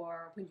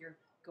 Or when you're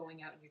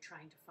going out and you're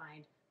trying to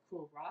find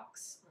cool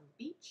rocks on the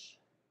beach.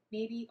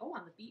 Maybe,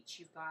 on the beach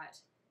you've got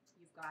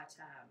a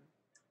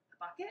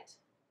bucket.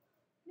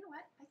 You know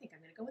what? I think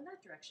I'm going to go in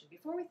that direction.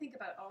 Before we think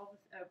about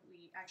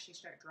we actually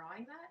start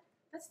drawing that,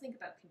 let's think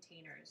about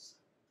containers.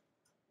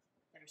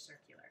 that are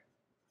circular.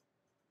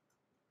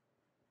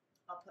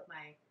 I'll put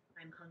my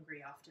I'm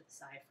hungry off to the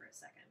side for a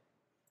second.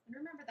 And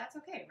remember, that's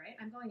okay, right?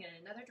 I'm going in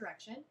another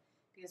direction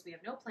because we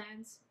have no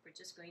plans. We're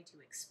just going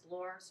to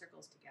explore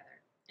circles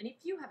together. And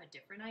if you have a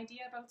different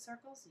idea about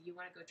circles that you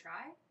want to go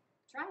try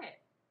it.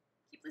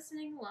 Keep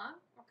listening along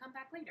or come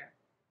back later.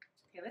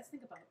 Okay, let's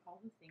think about all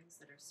the things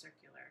that are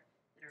circular,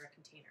 that are a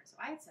container. So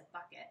I had said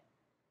bucket,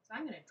 so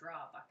I'm going to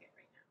draw a bucket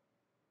right now.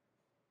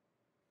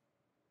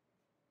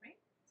 Right?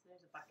 So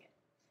there's a bucket.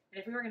 And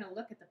if we were going to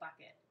look at the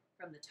bucket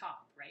from the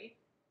top, right,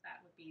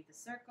 that would be the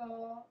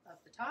circle of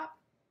the top,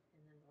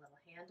 and then the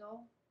little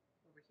handle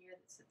over here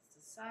that sits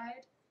to the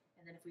side.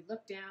 And then if we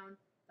look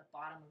down, the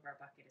bottom of our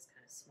bucket is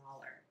kind of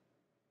smaller,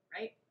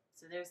 right?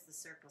 So there's the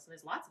circle. So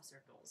there's lots of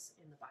circles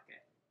in the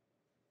bucket.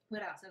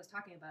 What else? I was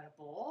talking about a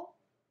bowl,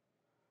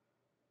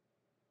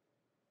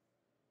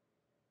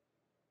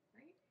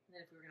 right? And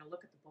then if we were going to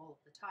look at the bowl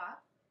at the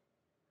top,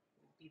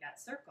 it would be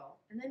that circle.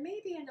 And then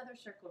maybe another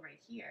circle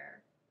right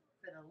here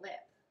for the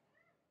lip.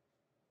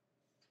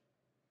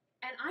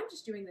 And I'm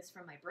just doing this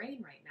from my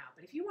brain right now,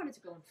 but if you wanted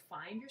to go and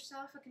find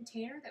yourself a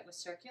container that was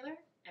circular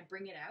and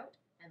bring it out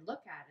and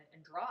look at it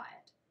and draw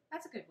it,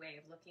 that's a good way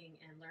of looking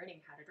and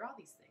learning how to draw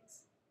these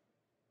things.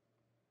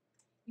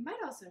 You might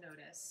also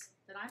notice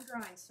that I'm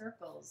drawing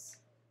circles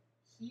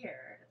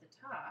here at the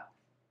top.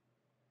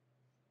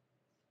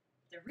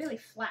 They're really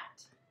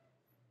flat.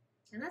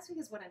 And that's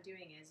because what I'm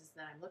doing is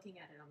that I'm looking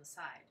at it on the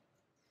side.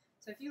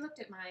 So if you looked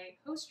at my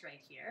host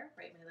right here,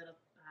 right, my little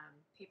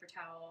paper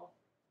towel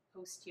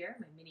host here,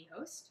 my mini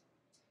host,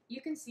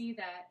 you can see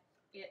that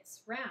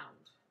it's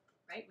round,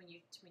 right? When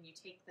you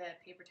take the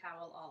paper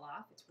towel all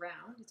off, it's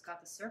round. It's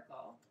got the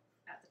circle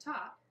at the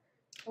top.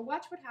 But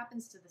watch what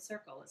happens to the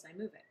circle as I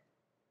move it.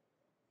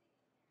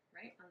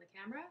 Right, on the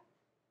camera.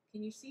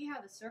 Can you see how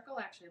the circle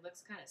actually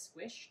looks kind of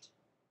squished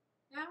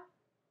now?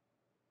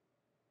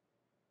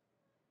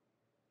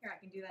 Here, I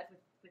can do that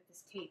with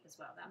this tape as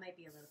well. That might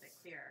be a little bit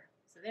clearer.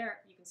 So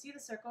there, you can see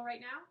the circle right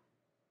now.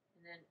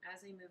 And then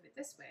as I move it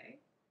this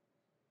way,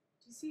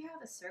 do you see how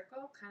the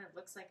circle kind of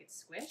looks like it's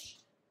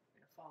squished? I'm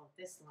going to follow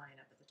this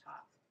line up at the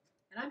top.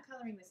 And I'm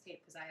coloring this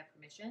tape because I have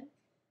permission.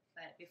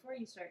 But before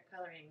you start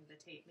coloring the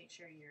tape, make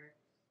sure you're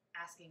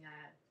asking a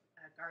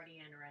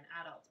guardian or an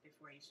adult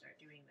before you start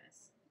doing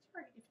this.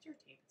 If it's your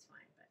tape, it's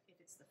fine, but if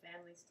it's the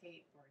family's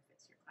tape or if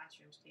it's your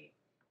classroom's tape,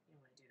 you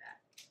don't want to do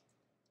that.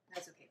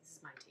 That's okay, this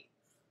is my tape.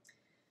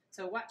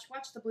 So watch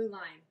the blue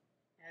line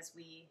as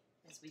we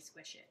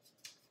squish it.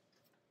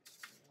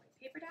 White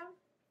paper down.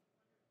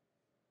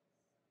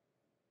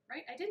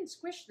 Right, I didn't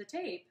squish the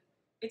tape,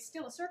 it's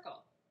still a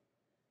circle.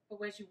 But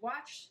as you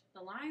watch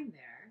the line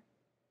there,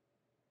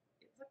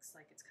 it looks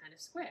like it's kind of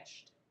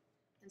squished.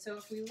 And so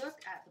if we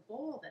look at the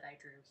bowl that I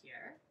drew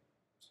here,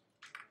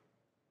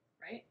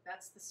 right,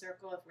 that's the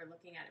circle if we're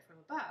looking at it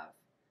from above.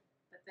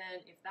 But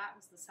then if that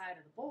was the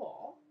side of the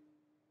bowl,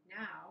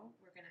 now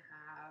we're going to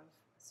have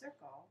a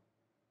circle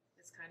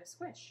that's kind of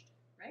squished,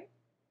 right?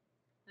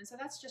 And so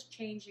that's just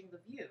changing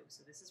the view.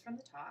 So this is from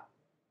the top,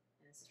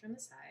 and this is from the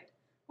side.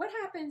 What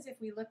happens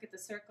if we look at the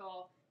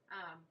circle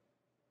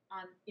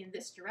in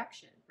this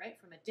direction,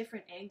 right, from a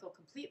different angle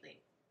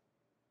completely?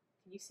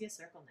 Can you see a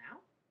circle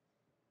now?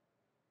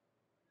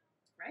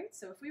 Right?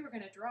 So if we were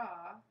going to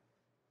draw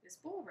this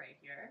bowl right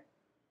here,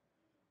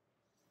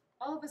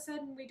 all of a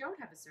sudden we don't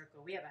have a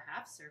circle. We have a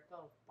half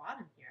circle at the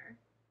bottom here,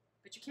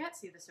 but you can't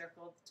see the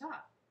circle at the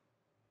top.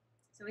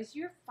 So as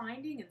you're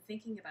finding and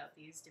thinking about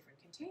these different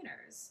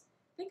containers,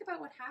 think about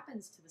what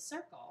happens to the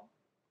circle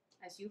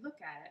as you look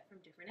at it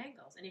from different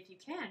angles. And if you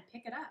can,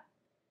 pick it up,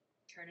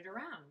 turn it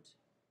around.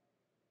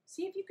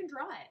 See if you can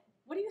draw it.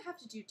 What do you have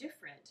to do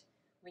different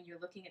when you're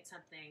looking at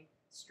something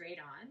straight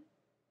on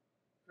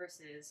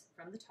versus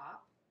from the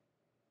top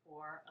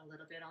or a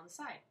little bit on the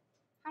side?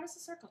 How does the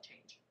circle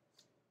change?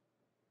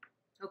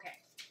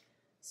 Okay,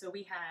 so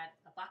we had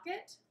a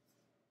bucket,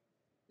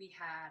 we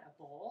had a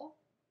bowl.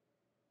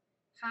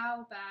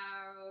 How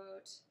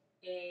about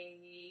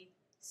a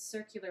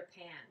circular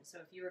pan? So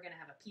if you were going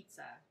to have a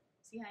pizza,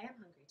 see, I am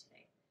hungry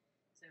today.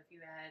 So if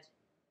you had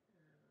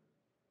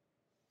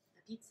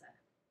a pizza,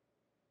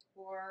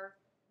 or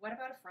what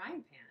about a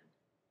frying pan,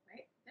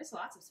 right? There's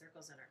lots of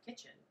circles in our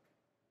kitchen.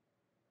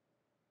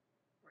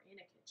 In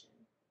a kitchen.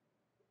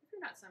 If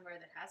you're not somewhere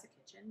that has a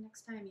kitchen,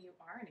 next time you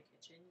are in a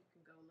kitchen, you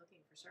can go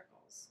looking for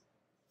circles,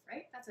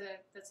 right? That's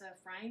a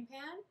frying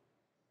pan.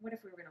 What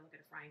if we were going to look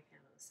at a frying pan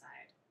on the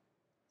side?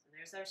 So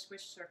there's our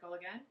squished circle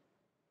again,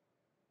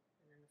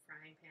 and then the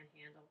frying pan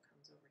handle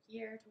comes over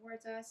here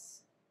towards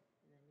us,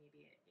 and then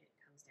maybe it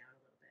comes down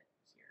a little bit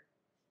here.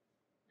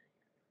 And here,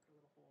 I'm going to put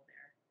a little hole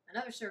there.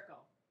 Another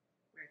circle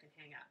where it can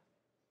hang up.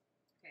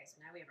 Okay,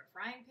 so now we have our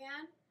frying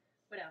pan.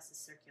 What else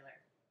is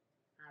circular?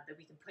 That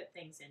we can put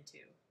things into.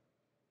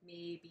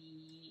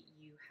 Maybe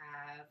you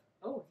have,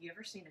 have you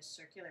ever seen a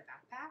circular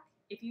backpack?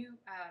 If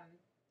you have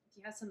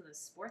some of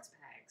those sports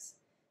bags,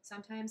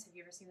 sometimes have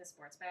you ever seen the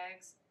sports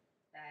bags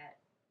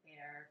that they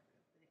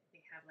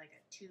have like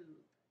a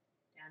tube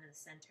down in the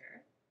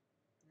center,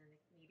 and then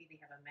maybe they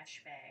have a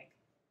mesh bag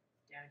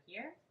down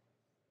here,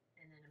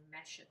 and then a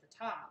mesh at the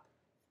top.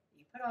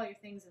 You put all your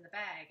things in the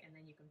bag, and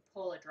then you can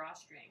pull a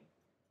drawstring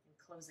and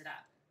close it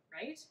up,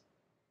 right?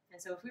 And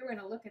so if we were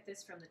going to look at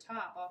this from the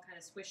top, all kind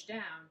of squished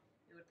down,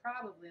 it would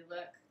probably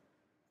look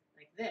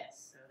like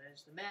this. So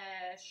there's the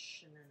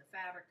mesh, and then the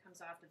fabric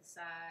comes off to the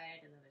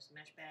side, and then there's a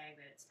mesh bag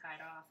that it's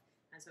tied off,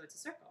 and so it's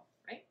a circle,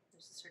 right?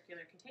 There's a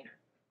circular container.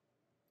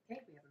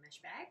 Okay, we have a mesh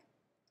bag.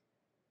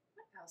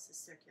 What else is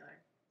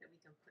circular that we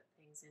can put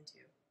things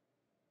into?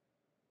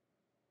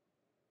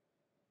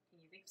 Can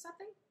you think of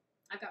something?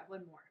 I've got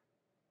one more.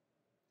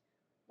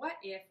 What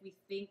if we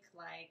think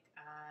like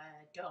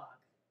a dog?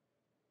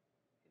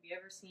 Have you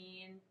ever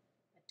seen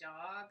a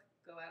dog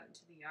go out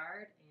into the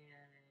yard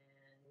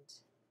and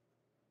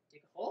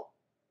dig a hole?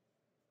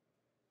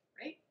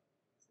 Right?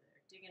 So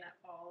they're digging up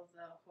all of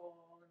the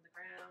hole in the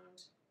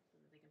ground so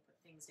that they can put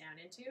things down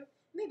into.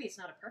 Maybe it's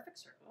not a perfect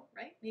circle,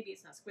 right? Maybe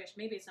it's not squished.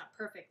 Maybe it's not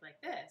perfect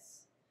like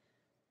this.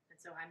 And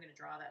so I'm going to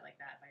draw that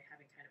like that by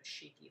having kind of a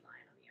shaky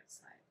line on the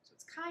outside. So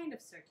it's kind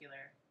of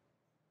circular,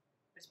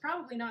 but it's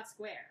probably not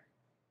square.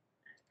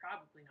 And it's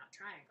probably not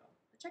triangle.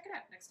 But check it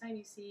out. Next time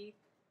you see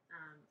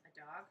a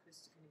dog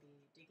who's going to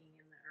be digging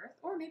in the earth,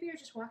 or maybe you're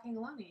just walking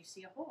along and you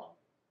see a hole.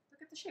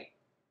 Look at the shape.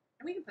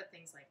 And we can put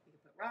things like, we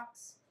could put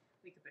rocks,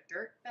 we could put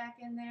dirt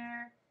back in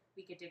there,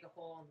 we could dig a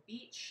hole on the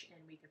beach,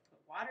 and we could put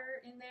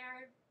water in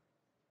there.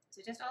 So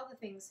just all the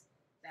things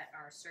that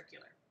are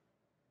circular.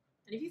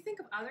 And if you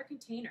think of other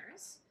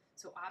containers,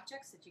 so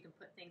objects that you can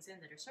put things in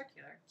that are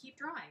circular,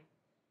 keep drawing.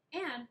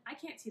 And I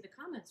can't see the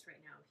comments right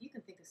now. If you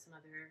can think of some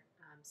other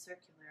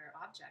circular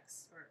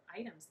objects or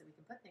items that we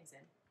can put things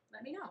in,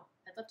 let me know.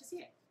 I'd love to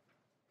see it.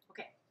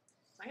 Okay,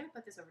 so I'm going to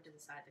put this over to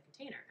the side of the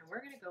container, and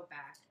we're going to go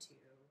back to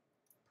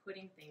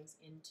putting things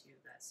into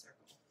that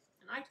circle.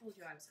 And I told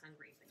you I was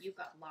hungry, but you've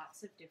got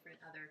lots of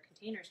different other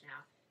containers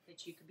now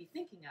that you could be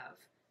thinking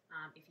of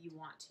if you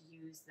want to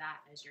use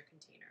that as your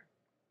container.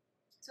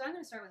 So I'm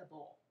going to start with a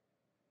bowl.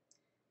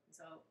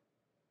 So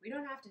we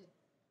don't have to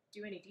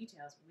do any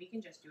details. We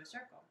can just do a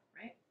circle,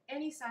 right?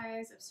 Any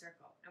size of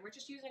circle. And we're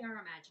just using our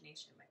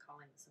imagination by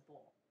calling this a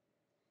bowl.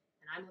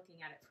 And I'm looking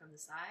at it from the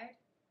side,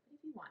 but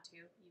if you want to,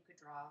 you could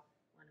draw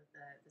one of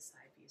the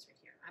side views right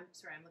here. I'm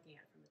looking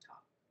at it from the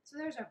top. So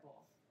there's our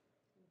bowl.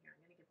 And here, I'm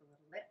going to give a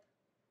little lip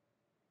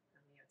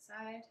on the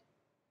outside.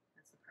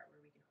 That's the part where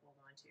we can hold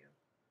on to.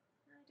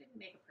 I didn't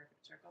make a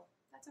perfect circle.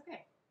 That's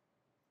okay.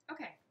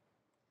 Okay.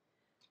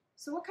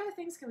 So what kind of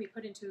things can we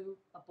put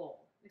into a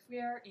bowl? If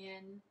we're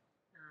in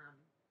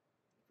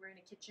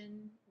a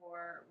kitchen,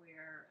 or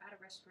we're at a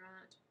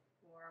restaurant,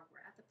 or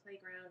we're at the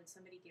playground and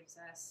somebody gives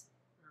us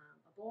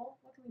a bowl,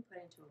 what can we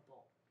put into a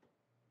bowl?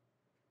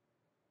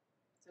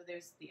 So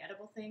there's the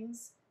edible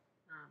things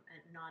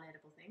and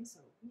non-edible things,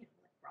 so like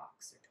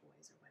rocks or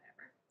toys or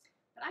whatever.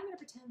 But I'm going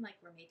to pretend like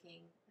we're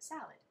making a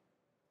salad.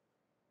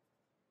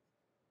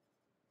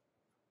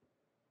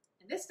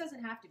 And this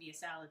doesn't have to be a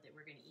salad that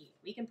we're going to eat.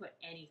 We can put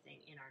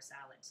anything in our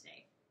salad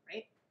today,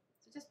 right?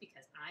 So just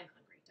because I'm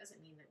hungry doesn't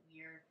mean that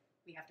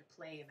we have to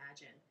play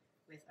imagine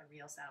with a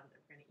real salad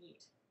that we're going to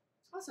eat.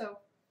 Also,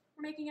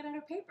 we're making it out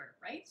of paper,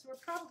 right? So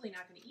we're probably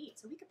not going to eat,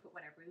 so we can put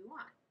whatever we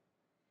want.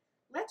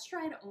 Let's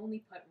try to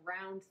only put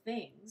round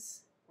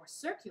things or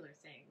circular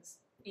things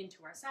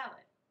into our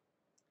salad.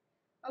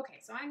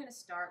 Okay, so I'm going to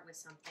start with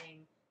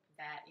something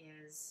that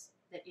is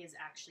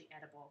actually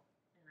edible,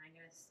 and I'm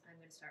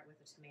going to start with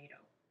a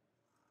tomato,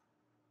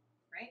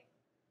 right?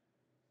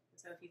 And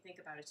so if you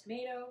think about a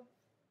tomato,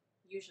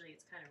 usually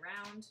it's kind of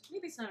round.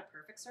 Maybe it's not a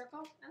perfect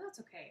circle, and that's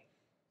okay.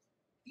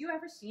 Have you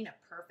ever seen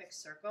a perfect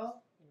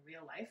circle in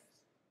real life?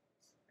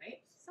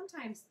 Right?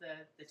 Sometimes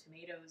the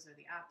tomatoes or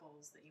the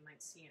apples that you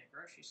might see in a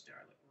grocery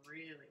store look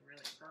really,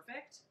 really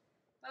perfect,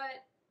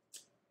 but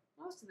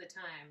most of the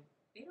time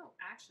they don't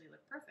actually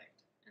look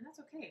perfect. And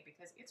that's okay,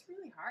 because it's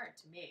really hard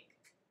to make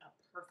a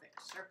perfect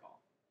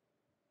circle.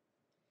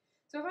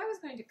 So if I was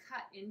going to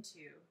cut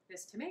into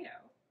this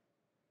tomato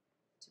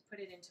to put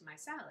it into my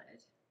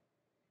salad,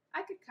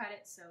 I could cut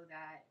it so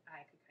that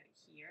I could cut it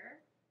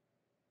here,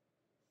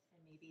 and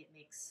maybe it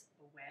makes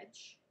a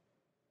wedge.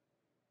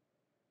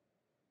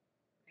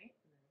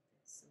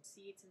 Some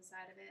seeds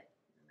inside of it,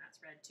 and that's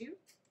red too.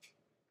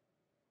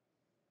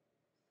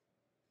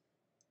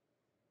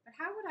 But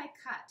how would I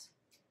cut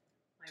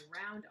my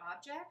round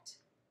object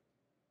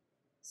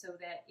so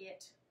that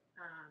it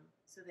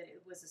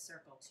was a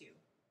circle too?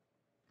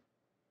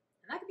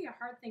 And that could be a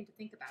hard thing to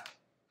think about,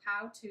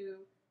 how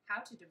to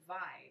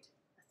divide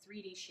a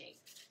 3D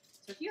shape.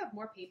 So if you have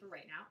more paper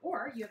right now,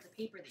 or you have the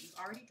paper that you've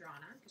already drawn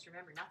on, because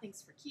remember,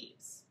 nothing's for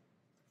keeps,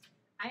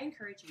 I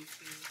encourage you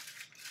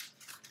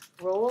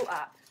to roll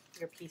up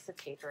your piece of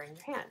paper in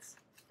your hands,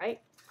 right?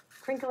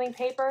 Crinkling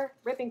paper,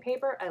 ripping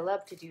paper, I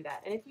love to do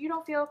that. And if you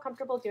don't feel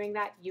comfortable doing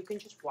that, you can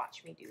just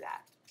watch me do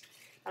that.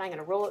 But I'm going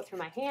to roll it through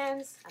my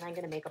hands, and I'm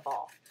going to make a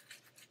ball.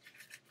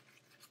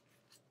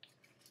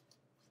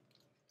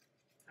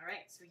 All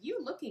right, so you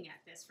looking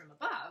at this from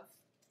above,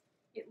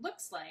 it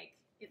looks like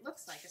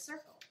a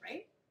circle,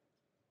 right?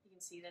 You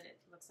can see that it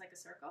looks like a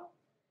circle.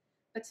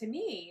 But to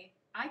me,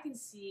 I can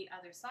see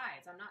other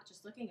sides. I'm not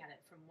just looking at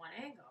it from one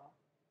angle.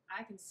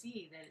 I can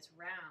see that it's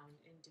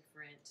round in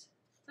different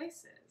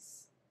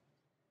places.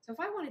 So if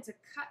I wanted to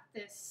cut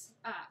this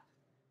up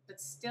but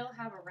still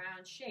have a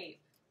round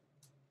shape,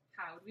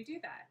 how would we do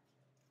that?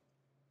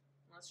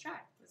 Let's try.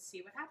 Let's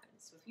see what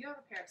happens. So if you have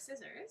a pair of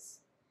scissors,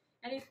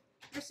 and if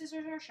your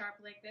scissors are sharp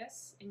like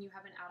this and you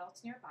have an adult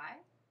nearby,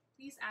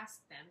 please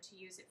ask them to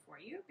use it for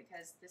you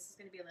because this is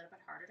going to be a little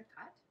bit harder to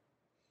cut.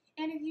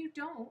 And if you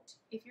don't,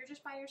 if you're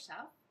just by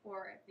yourself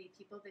or the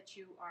people that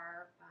you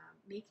are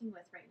making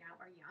with right now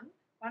are young,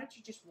 why don't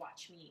you just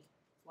watch me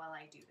while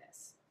I do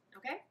this,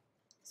 okay?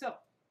 So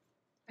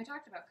I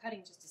talked about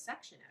cutting just a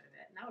section out of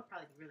it, and that would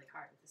probably be really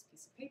hard with this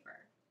piece of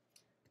paper.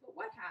 But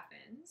what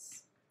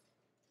happens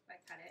if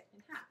I cut it in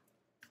half?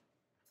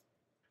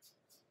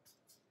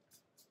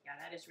 Yeah,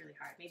 that is really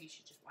hard. Maybe you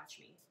should just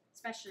watch me,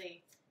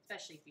 especially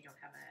if you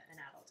don't have an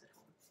adult at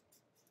home.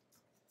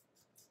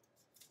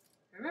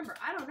 Remember,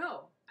 I don't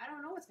know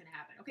what's going to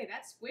happen. Okay,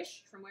 that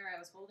squished from where I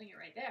was holding it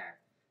right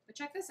there. But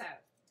check this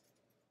out,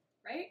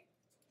 right?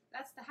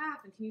 That's the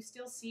half, and can you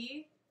still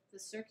see the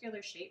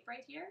circular shape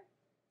right here?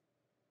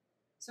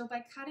 So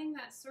by cutting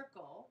that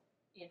circle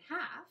in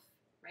half,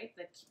 right,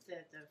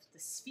 the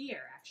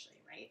sphere actually,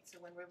 right? So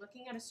when we're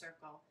looking at a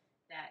circle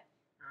that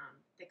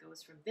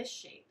goes from this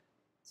shape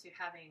to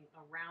having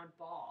a round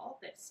ball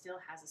that still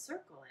has a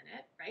circle in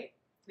it, right?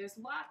 There's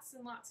lots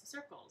and lots of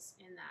circles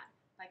in that.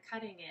 By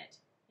cutting it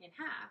in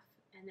half,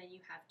 and then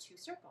you have two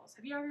circles.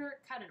 Have you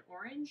ever cut an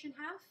orange in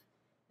half,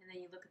 and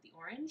then you look at the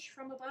orange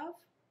from above?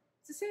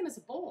 It's the same as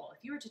a bowl.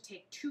 If you were to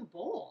take two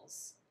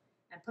bowls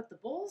and put the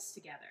bowls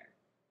together,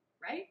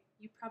 right,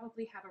 you'd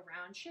probably have a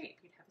round shape.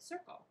 You'd have a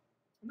circle.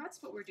 And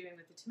that's what we're doing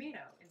with the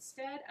tomato.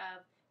 Instead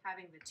of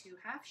having the two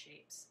half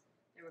shapes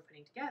that we're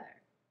putting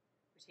together,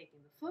 we're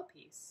taking the full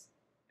piece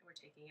and we're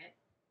taking it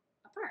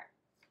apart.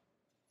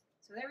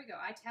 So there we go.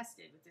 I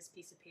tested with this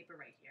piece of paper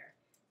right here.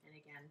 And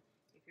again,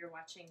 if you're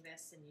watching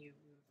this and you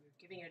were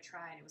giving it a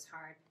try and it was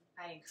hard,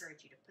 I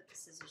encourage you to put the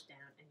scissors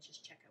down and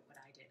just check out what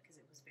I did because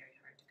it was very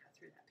hard to cut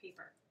through that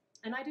paper.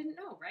 And I didn't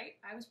know, right?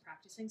 I was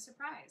practicing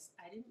surprise.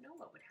 I didn't know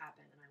what would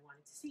happen and I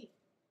wanted to see.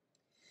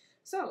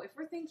 So if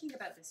we're thinking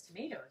about this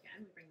tomato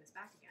again, we bring this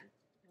back again,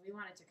 and we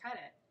wanted to cut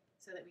it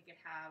so that we could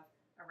have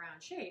a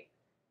round shape,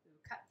 we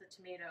would cut the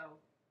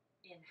tomato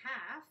in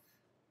half,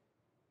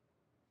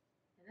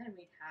 and then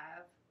we'd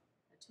have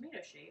a tomato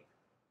shape.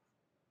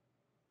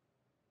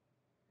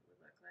 It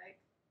would look like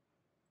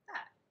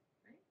that,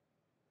 right?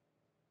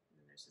 And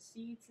then there's the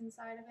seeds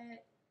inside of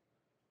it.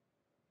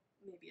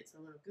 Maybe it's a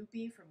little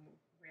goopy from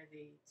where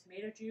the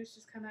tomato juice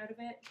has come out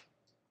of it,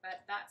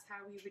 but that's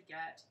how we would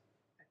get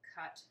a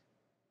cut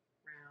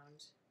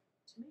round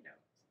tomato.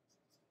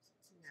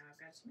 And now I've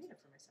got a tomato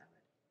for my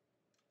salad.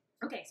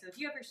 Okay, so if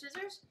you have your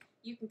scissors,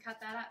 you can cut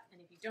that up. And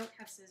if you don't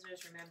have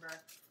scissors, remember,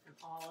 I'm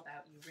all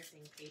about you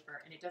ripping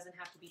paper. And it doesn't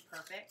have to be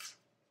perfect.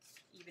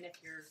 Even if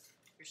your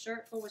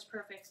circle was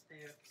perfect,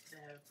 the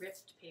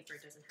ripped paper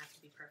doesn't have to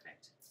be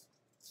perfect.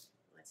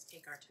 Let's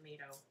take our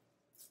tomato.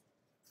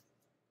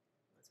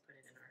 Let's put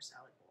it in our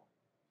salad bowl.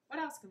 What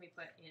else can we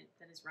put in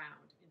that is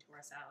round into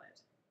our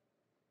salad?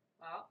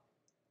 Well,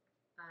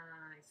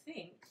 I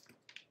think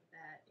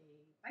that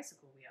a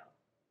bicycle wheel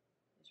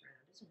is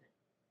round, isn't it?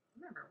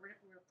 Remember, we're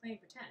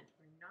playing pretend.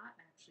 We're not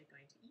actually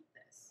going to eat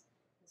this.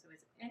 And so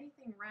it's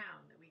anything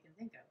round that we can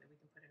think of that we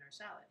can put in our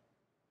salad.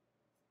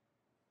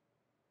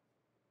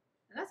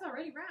 And that's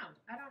already round.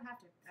 I don't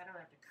have to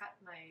cut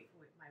my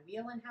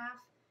wheel in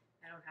half.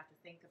 I don't have to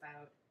think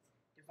about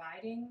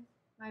dividing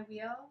my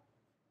wheel.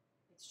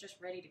 It's just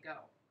ready to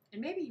go.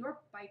 And maybe your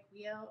bike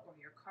wheel or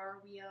your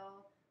car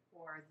wheel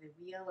or the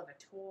wheel of a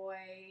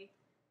toy,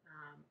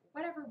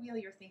 whatever wheel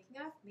you're thinking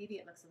of,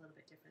 maybe it looks a little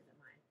bit different than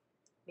mine.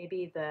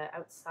 Maybe the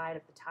outside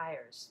of the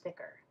tire is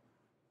thicker.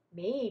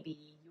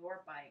 Maybe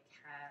your bike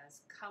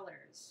has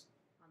colors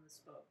on the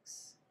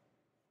spokes.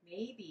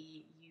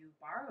 Maybe you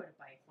borrowed a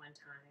bike one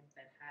time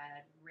that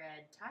had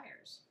red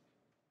tires.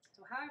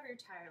 So however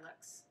your tire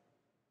looks,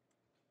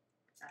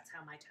 that's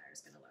how my tire is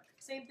going to look.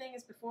 Same thing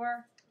as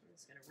before. I'm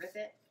just going to rip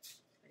it.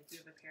 But if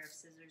you have a pair of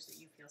scissors that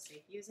you feel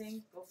safe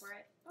using, go for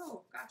it.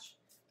 Oh gosh,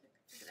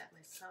 look at that,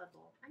 my salad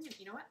bowl.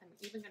 You know what? I'm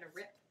even going to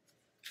rip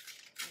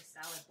my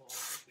salad bowl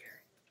over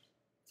here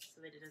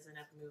so that it doesn't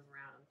have to move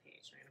around on the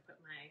page. So I'm going to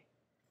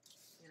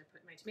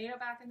put my tomato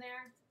back in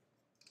there.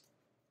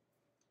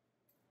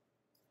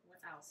 What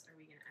else are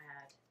we going to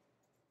add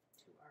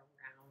to our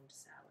round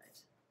salad?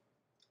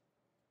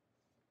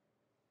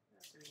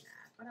 What else are we going to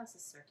add? What else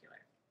is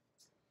circular?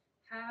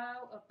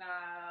 How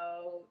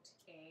about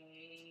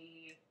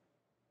a,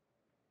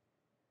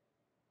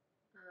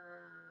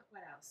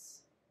 what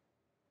else?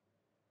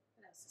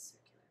 What else is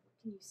circular? What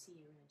can you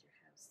see around your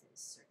house that is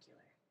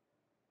circular?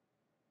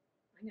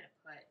 I'm going to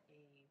put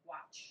a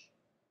watch.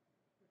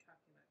 We were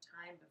talking about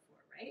time before,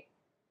 right?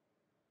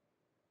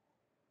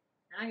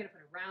 And I'm going to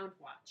put a round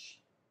watch.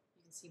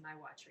 You can see my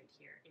watch right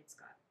here. It's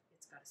got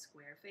a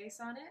square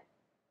face on it,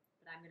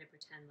 but I'm going to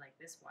pretend like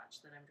this watch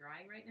that I'm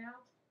drawing right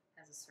now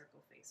has a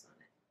circle face on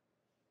it.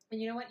 And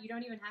you know what? You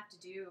don't even have to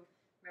do,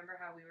 remember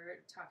how we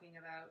were talking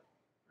about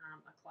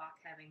a clock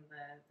having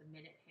the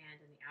minute hand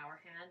and the hour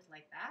hand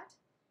like that.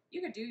 You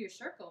could do your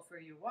circle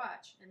for your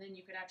watch, and then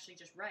you could actually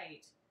just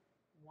write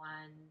 1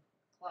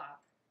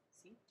 clock.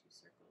 See, 2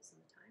 circles in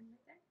the time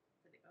right there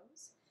for the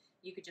O's.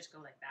 You could just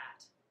go like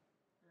that.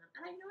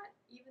 And I know what,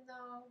 even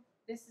though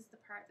this is the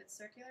part that's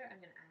circular,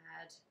 I'm going to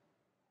add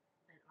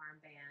an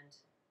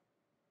armband.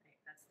 Right,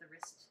 that's the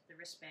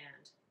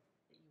wristband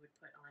that you would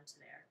put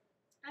onto there.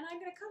 And I'm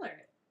going to color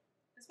it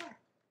as well.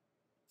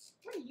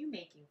 What are you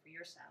making for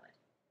your salad?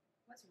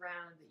 What's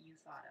round that you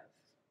thought of?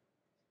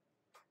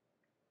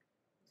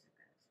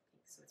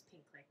 Pink, so it's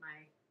pink like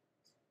my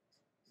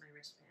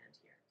wristband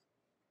here.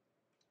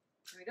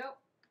 Here we go.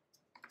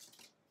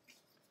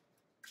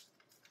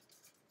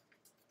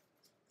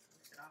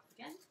 Lift it off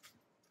again.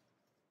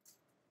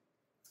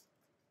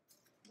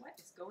 What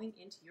is going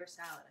into your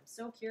salad? I'm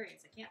so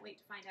curious. I can't wait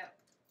to find out.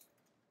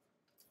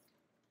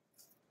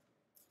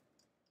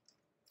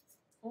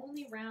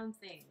 Only round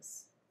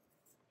things.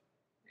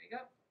 There you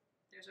go.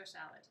 There's our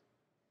salad.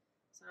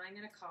 So I'm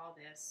going to call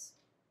this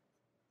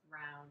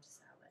round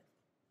salad.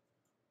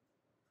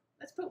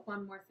 Let's put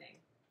one more thing.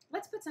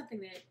 Let's put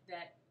something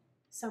that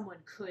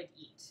someone could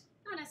eat.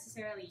 Not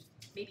necessarily,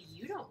 maybe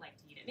you don't like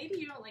to eat it. Maybe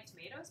you don't like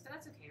tomatoes, but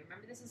that's okay.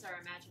 Remember, this is our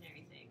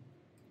imaginary thing.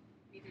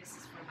 Maybe this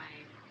is for my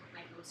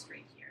host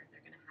right here.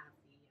 They're gonna have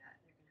the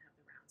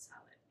round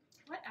salad.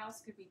 What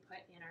else could we put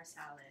in our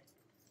salad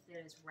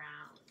that is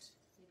round?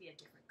 Maybe a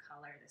different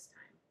color this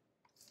time.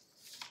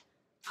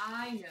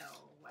 I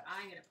know what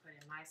I'm gonna put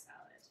in my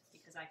salad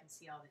because I can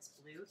see all this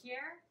blue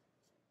here.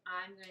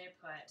 I'm gonna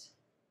put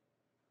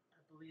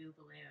a blue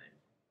balloon.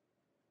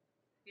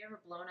 Have you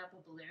ever blown up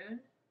a balloon?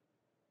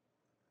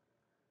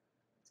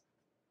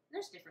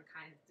 There's different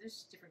kinds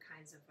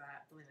of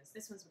balloons.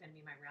 This one's going to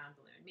be my round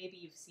balloon. Maybe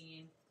you've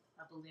seen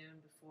a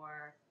balloon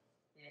before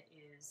that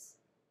is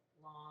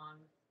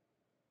long,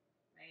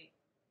 right?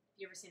 Have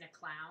you ever seen a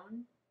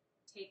clown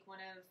take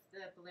one of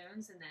the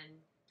balloons and then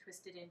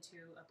twist it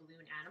into a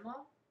balloon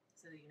animal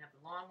so that you can have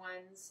the long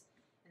ones?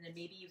 And then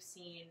maybe you've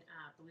seen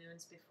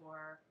balloons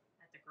before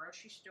at the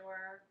grocery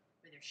store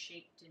where they're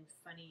shaped in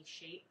funny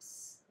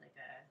shapes, like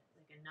a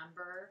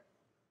number,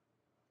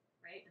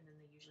 right? And then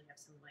they usually have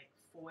some like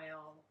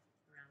foil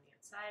around the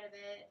inside of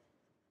it.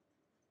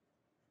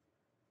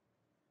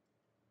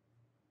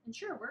 And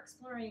sure, we're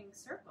exploring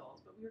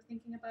circles, but we were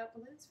thinking about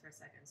balloons for a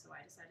second, so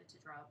I decided to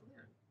draw a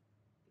balloon.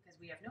 Because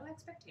we have no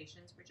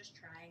expectations, we're just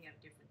trying out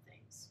different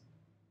things.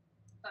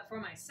 But for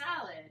my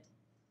salad,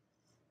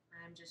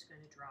 I'm just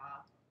going to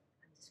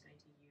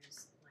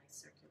use my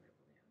circular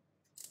balloon.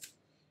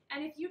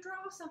 And if you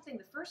draw something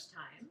the first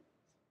time,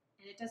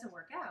 and it doesn't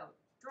work out,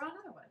 draw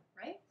another one,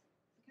 right?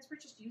 Because we're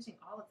just using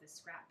all of this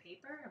scrap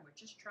paper and we're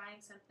just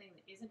trying something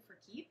that isn't for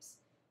keeps,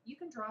 you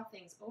can draw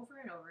things over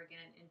and over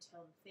again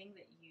until the thing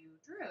that you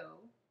drew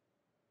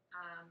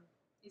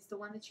is the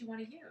one that you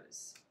want to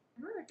use.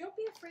 And remember, don't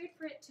be afraid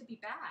for it to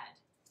be bad.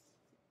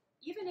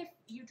 Even if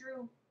you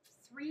drew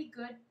 3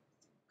 good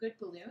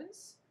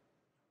balloons,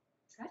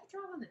 try to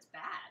draw one that's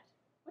bad.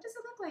 What does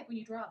it look like when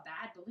you draw a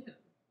bad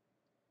balloon?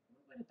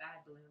 What would a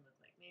bad balloon look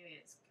like? Maybe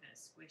it's kind of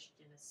squished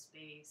in a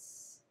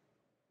space.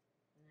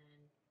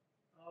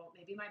 Oh,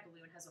 maybe my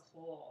balloon has a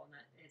hole and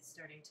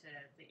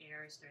the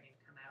air is starting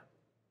to come out,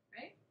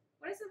 right?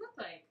 What does it look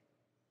like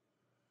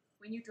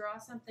when you draw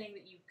something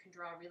that you can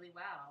draw really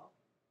well,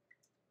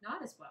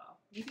 not as well?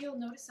 Maybe you'll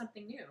notice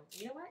something new.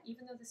 You know what?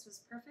 Even though this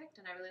was perfect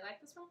and I really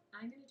like this one,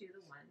 I'm going to do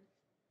the one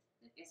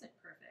that isn't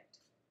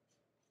perfect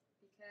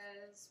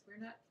because we're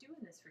not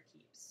doing this for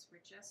keeps. We're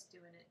just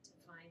doing it to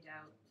find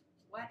out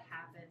what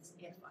happens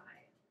if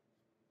I.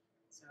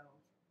 So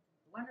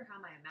I wonder how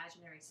my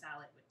imaginary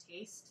salad would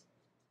taste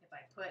if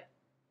I put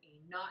a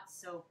not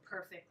so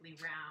perfectly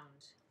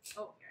round,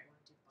 oh, here, I want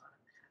to do the bottom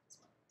of the hat as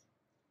well,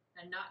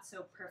 a not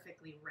so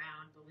perfectly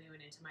round balloon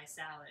into my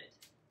salad.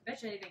 I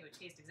bet you anything would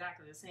taste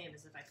exactly the same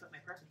as if I put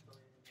my perfect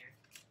balloon in there.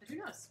 But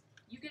who knows?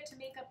 You get to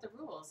make up the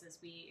rules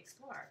as we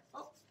explore.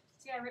 Oh,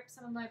 see, I ripped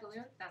some of my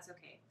balloon? That's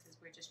okay, because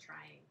we're just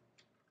trying.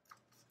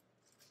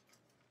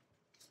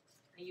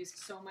 I used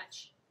so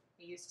much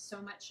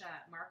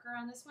marker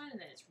on this one, and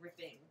then it's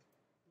ripping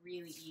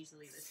really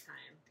easily this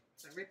time.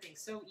 So ripping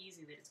so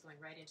easy that it's going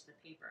right into the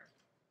paper.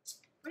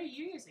 What are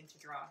you using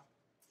to draw?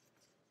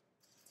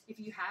 If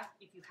you have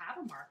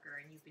a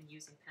marker and you've been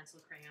using pencil,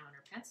 crayon,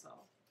 or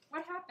pencil,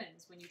 what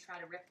happens when you try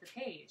to rip the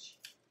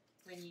page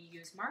when you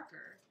use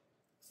marker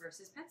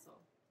versus pencil?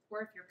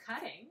 Or if you're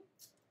cutting,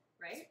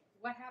 right?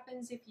 What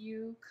happens if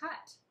you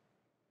cut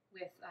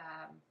with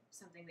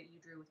something that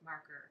you drew with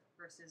marker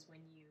versus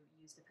when you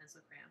use the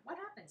pencil crayon? What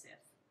happens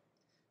if?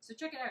 So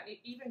check it out,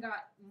 it even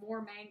got more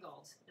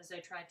mangled as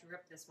I tried to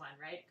rip this one,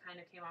 right? It kind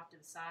of came off to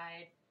the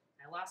side.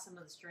 I lost some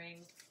of the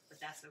string,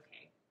 but that's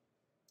okay.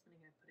 I'm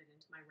going to put it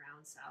into my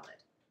round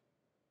salad.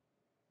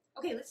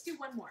 Okay, let's do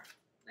one more.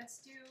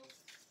 Let's do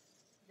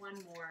one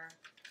more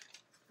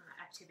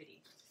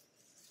activity.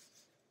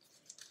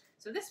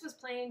 So this was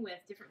playing with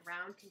different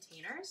round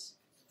containers,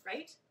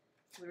 right?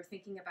 We were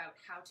thinking about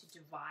how to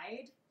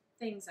divide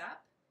things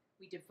up.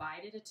 We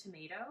divided a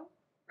tomato,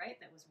 right,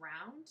 that was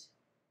round.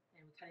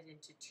 and we cut it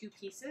into 2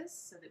 pieces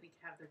so that we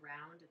could have the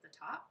round at the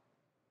top.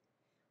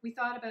 We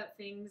thought about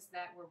things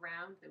that were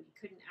round that we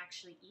couldn't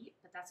actually eat,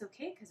 but that's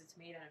okay because it's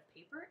made out of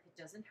paper. It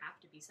doesn't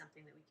have to be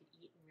something that we could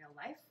eat in real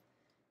life.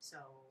 So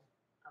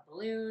a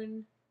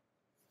balloon,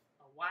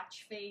 a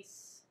watch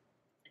face,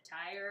 a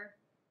tire.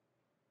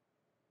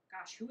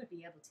 Gosh, who would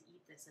be able to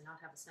eat this and not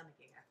have a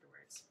stomachache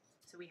afterwards?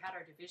 So we had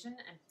our division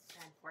and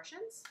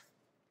portions.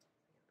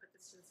 I'm gonna put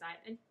this to the side.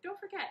 And don't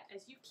forget,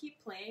 as you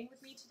keep playing with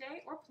me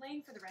today, or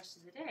playing for the rest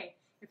of the day,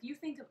 if you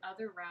think of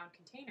other round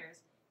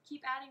containers,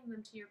 keep adding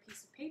them to your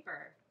piece of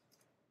paper.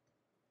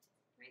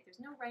 Right?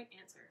 There's no right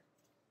answer.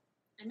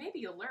 And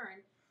maybe you'll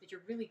learn that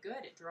you're really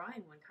good at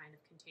drawing one kind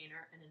of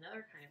container and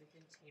another kind of a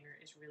container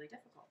is really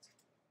difficult.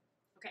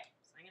 Okay,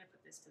 so I'm going to put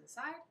this to the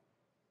side.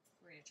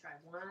 We're going to try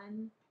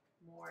one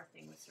more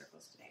thing with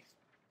circles today.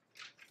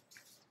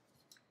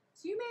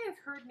 So you may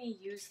have heard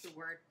me use the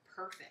word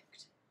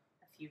perfect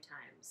a few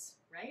times,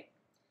 right?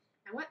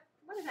 And what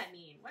does that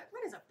mean? What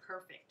is a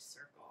perfect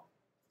circle?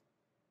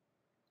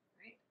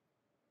 Right?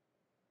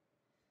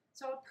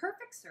 So a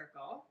perfect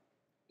circle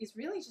is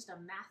really just a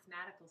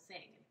mathematical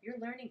thing. And if you're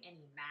learning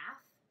any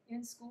math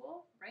in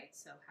school, right,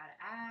 so how to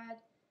add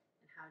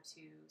and how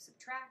to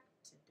subtract,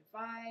 to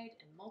divide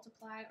and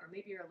multiply, or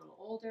maybe you're a little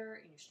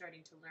older and you're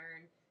starting to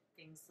learn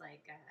things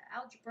like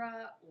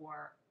algebra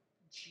or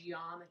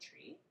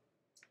geometry.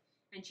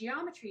 And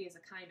geometry is a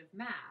kind of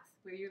math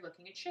where you're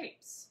looking at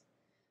shapes.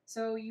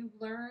 So you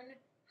learn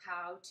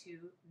how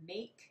to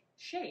make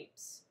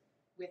shapes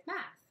with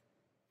math.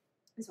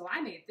 And so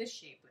I made this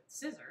shape with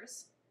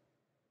scissors.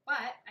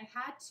 But I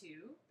had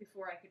to,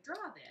 before I could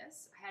draw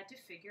this, I had to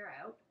figure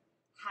out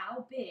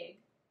how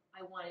big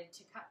I wanted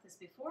to cut this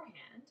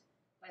beforehand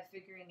by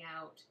figuring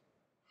out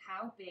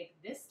how big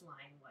this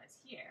line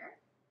was here.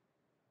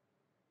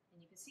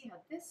 And you can see how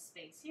this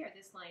space here,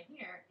 this line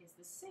here, is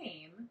the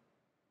same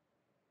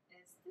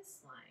as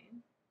this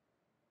line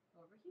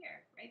over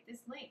here, right?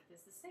 This length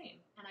is the same.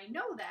 And I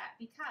know that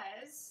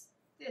because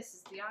this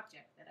is the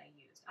object that I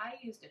used. I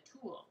used a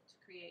tool to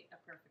create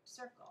a perfect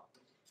circle.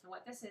 And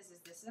what this is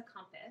a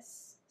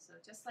compass. So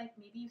just like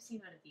maybe you've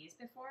seen one of these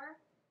before,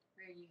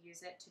 where you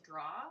use it to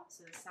draw.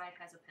 So the side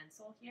has a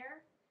pencil here,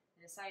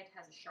 and the side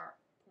has a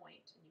sharp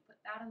point. And you put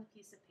that on the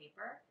piece of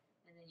paper,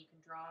 and then you can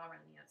draw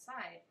around the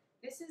outside.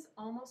 This is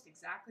almost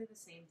exactly the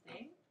same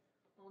thing,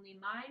 only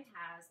mine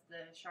has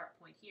the sharp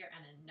point here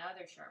and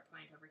another sharp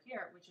point over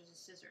here, which is a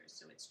scissors.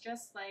 So it's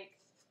just like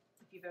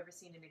if you've ever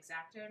seen an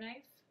X-Acto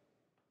knife.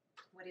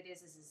 What it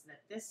is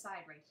that this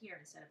side right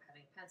here, instead of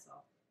having a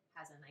pencil,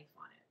 has a knife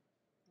on it.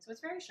 So it's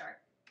very sharp.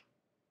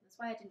 That's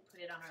why I didn't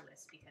put it on our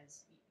list,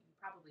 because you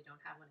probably don't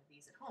have one of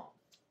these at home.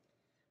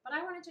 But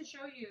I wanted to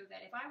show you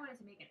that if I wanted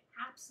to make an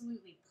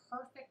absolutely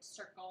perfect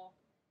circle,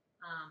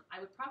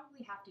 I would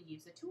probably have to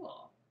use a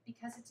tool,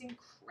 because it's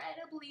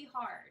incredibly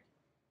hard.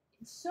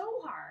 It's so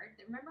hard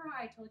that, remember how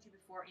I told you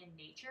before, in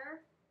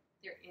nature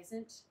there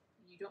isn't,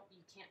 you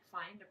can't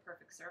find a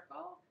perfect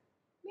circle.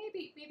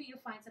 Maybe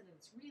you'll find something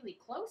that's really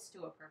close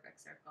to a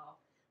perfect circle,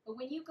 but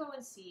when you go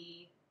and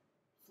see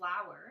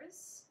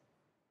flowers,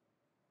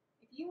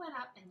 if you went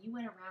up and you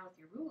went around with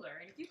your ruler,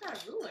 and if you've got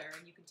a ruler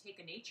and you can take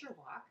a nature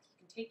walk,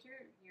 you can take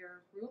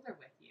your ruler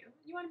with you.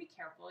 You want to be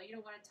careful. You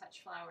don't want to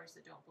touch flowers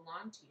that don't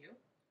belong to you.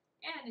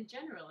 And in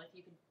general, if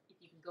you can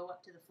go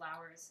up to the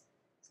flowers,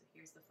 so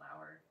here's the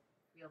flower,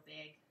 real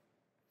big,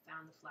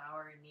 found the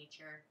flower in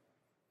nature,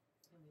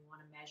 and we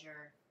want to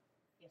measure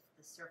if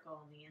the circle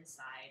on the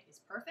inside is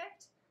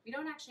perfect. We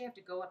don't actually have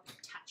to go up and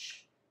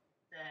touch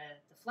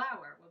the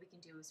flower. What we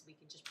can do is we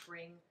can just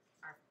bring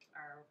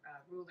our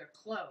ruler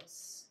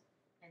close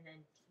and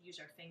then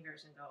use our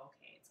fingers and go,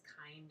 okay, it's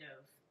kind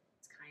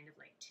of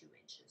like 2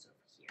 inches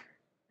over here.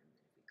 And then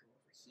if we go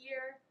over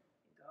here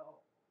and go,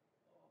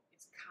 oh,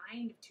 it's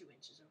kind of 2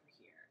 inches over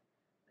here.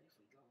 But if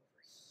we go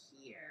over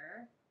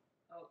here,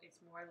 oh, it's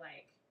more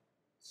like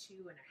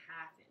 2.5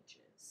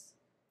 inches.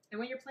 And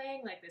when you're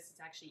playing like this,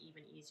 it's actually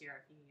even easier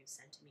if you use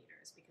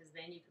centimeters, because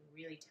then you can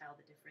really tell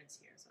the difference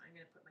here. So I'm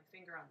going to put my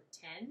finger on the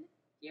 10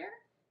 here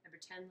and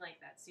pretend like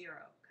that's 0.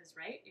 Because,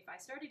 right, if I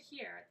started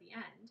here at the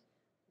end,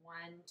 1,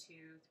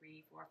 2,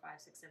 3, 4,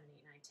 5, 6, 7,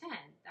 8, 9,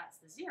 10,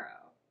 that's the 0.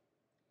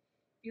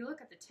 If you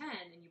look at the 10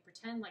 and you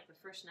pretend like the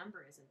first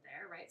number isn't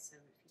there, right? So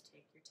if you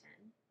take your 10,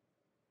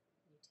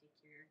 and you take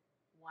your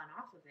 1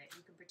 off of it,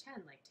 you can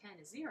pretend like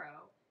 10 is 0,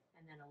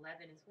 and then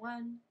 11 is 1,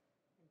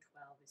 and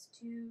 12 is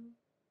 2,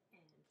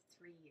 and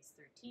 3 is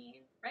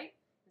 13, right?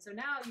 And so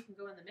now you can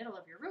go in the middle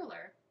of your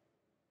ruler,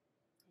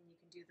 and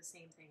you can do the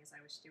same thing as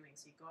I was doing.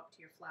 So you go up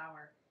to your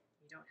flower,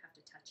 you don't have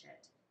to touch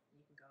it, and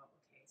you can go,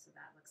 okay, so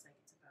that looks like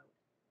it's about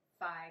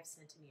 5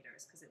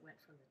 centimeters, because it went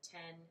from the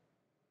 10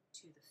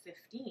 to the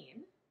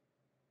 15.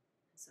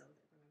 And so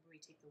remember,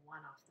 we take the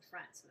 1 off the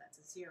front, so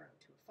that's a 0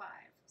 to a 5.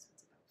 So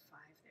it's about 5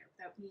 there,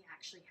 without me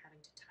actually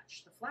having to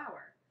touch the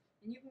flower.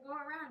 And you can go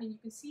around and you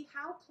can see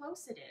how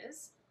close it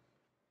is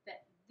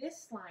that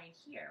this line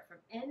here,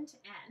 from end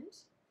to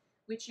end,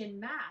 which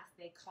in math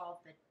they call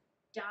the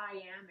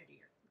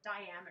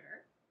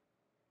diameter,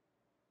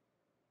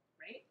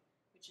 right?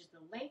 Which is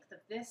the length of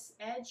this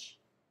edge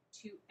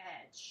to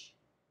edge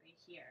right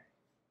here.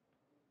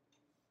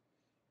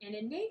 And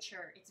in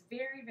nature, it's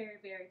very, very,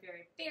 very,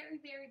 very, very,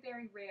 very,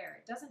 very rare.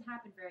 It doesn't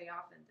happen very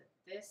often that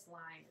this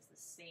line is the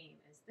same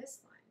as this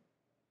line.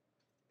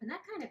 And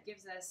that kind of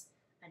gives us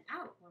an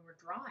out when we're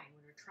drawing,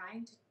 when we're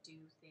trying to do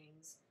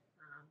things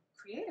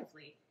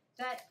creatively,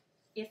 that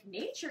if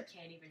nature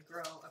can't even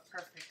grow a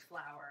perfect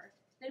flower,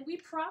 then we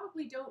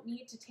probably don't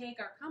need to take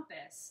our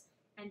compass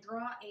and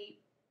draw a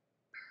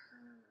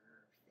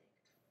perfect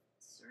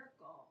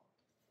circle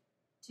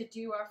to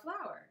do our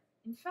flower.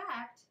 In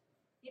fact,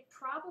 it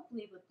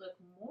probably would look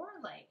more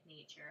like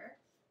nature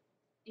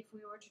if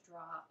we were to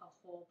draw a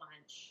whole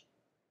bunch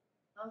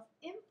of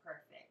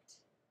imperfect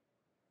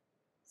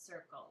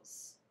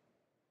circles,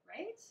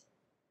 right?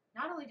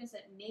 Not only does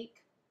it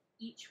make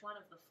each one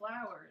of the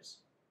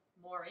flowers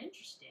more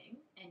interesting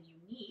and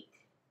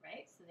unique,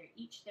 right? So they're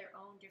each their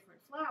own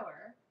different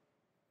flower,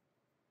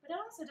 but it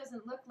also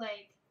doesn't look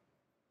like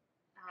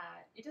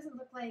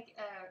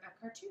a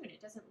cartoon. It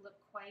doesn't look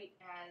quite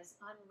as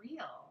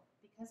unreal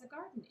because a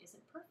garden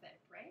isn't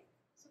perfect, right?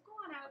 So go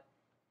on out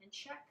and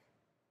check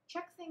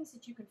things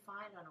that you can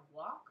find on a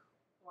walk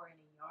or in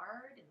a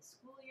yard, in the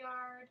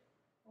schoolyard,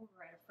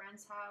 over at a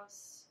friend's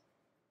house.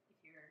 If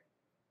you're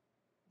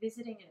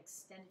visiting an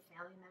extended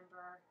family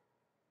member,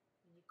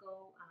 when you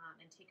go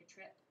and take a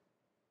trip,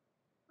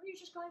 or you're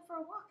just going for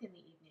a walk in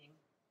the evening,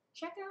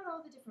 check out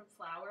all the different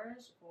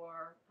flowers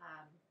or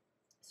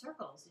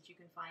circles that you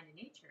can find in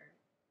nature,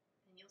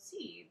 and you'll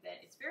see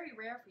that it's very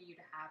rare for you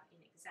to have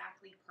an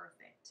exactly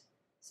perfect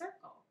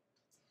circle.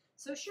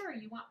 So sure,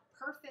 you want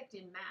perfect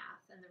in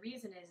math, and the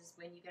reason is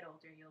when you get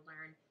older, you'll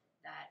learn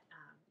that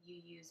you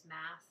use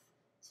math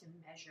to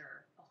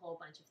measure a whole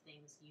bunch of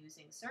things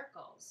using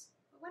circles.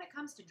 But when it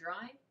comes to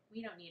drawing,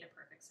 we don't need a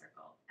perfect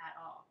circle at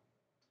all.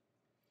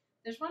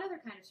 There's one other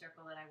kind of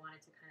circle that I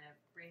wanted to kind of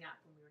bring up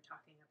when we were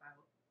talking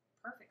about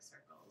perfect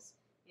circles,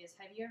 is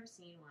have you ever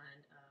seen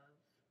one of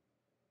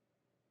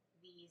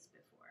these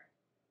before?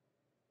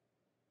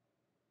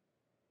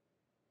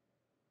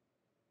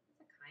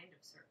 It's a kind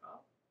of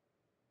circle.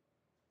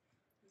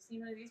 Have you seen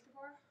one of these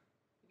before?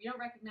 If you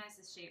don't recognize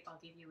this shape, I'll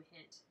give you a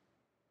hint.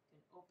 You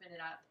can open it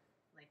up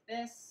like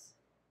this,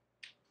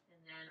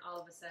 and then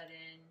all of a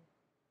sudden,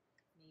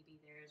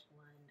 maybe there's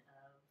one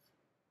of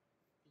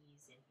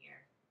these in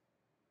here.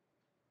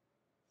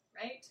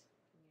 Right?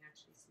 Can you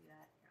actually see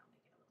that? Here, I'll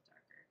make it a little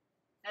darker.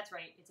 That's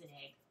right, it's an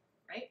egg,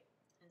 right?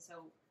 And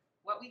so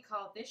what we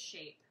call this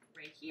shape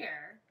right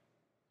here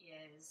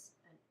is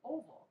an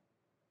oval.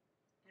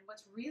 And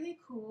what's really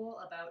cool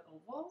about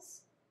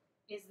ovals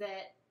is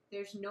that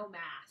there's no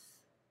math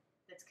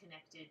that's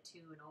connected to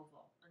an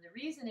oval. And the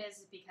reason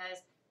is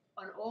because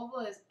an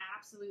oval is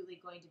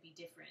absolutely going to be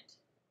different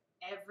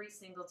every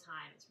single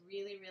time. It's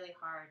really, really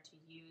hard to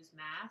use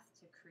math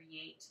to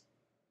create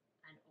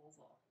an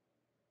oval.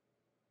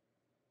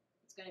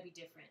 It's going to be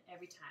different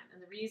every time. And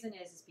the reason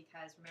is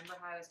because remember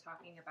how I was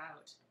talking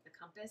about the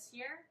compass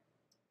here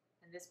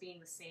and this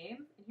being the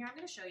same? And here I'm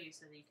going to show you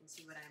so that you can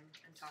see what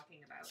I'm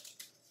talking about.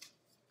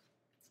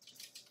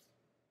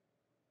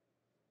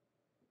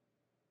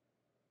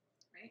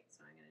 Right?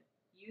 So I'm going to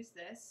use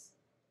this.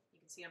 You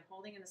can see I'm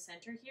holding in the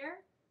center here.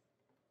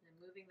 And I'm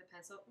moving the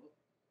pencil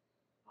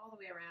all the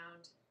way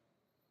around.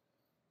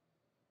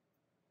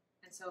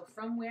 And so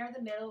from where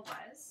the middle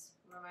was,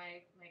 where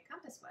my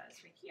compass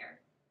was, right here,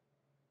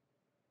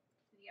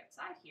 the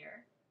outside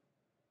here,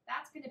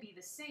 that's going to be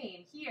the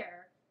same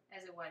here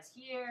as it was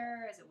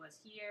here, as it was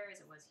here, as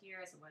it was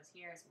here, as it was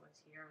here, as it was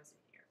here, as it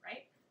was here,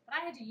 right?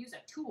 But I had to use a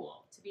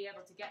tool to be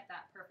able to get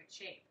that perfect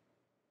shape.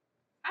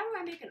 How do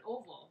I make an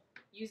oval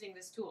using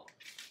this tool?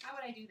 How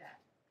would I do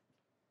that?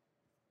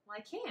 Well,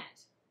 I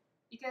can't,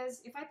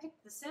 because if I pick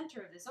the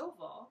center of this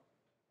oval,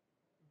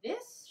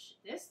 this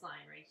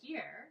line right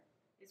here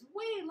is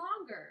way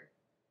longer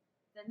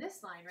than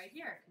this line right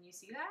here. Can you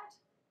see that?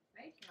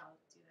 Right? Here,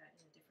 I'll do that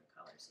in a different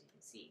color so you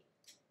can see.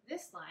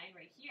 This line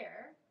right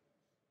here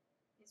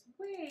is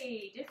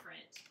way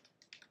different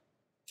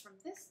from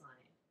this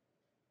line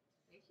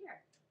right here.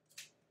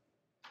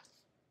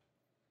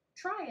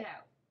 Try it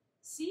out.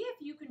 See if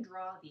you can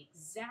draw the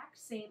exact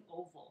same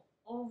oval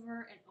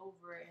over and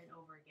over and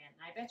over again.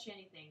 And I bet you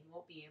anything you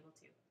won't be able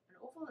to. An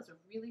oval is a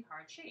really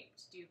hard shape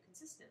to do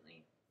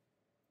consistently.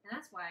 And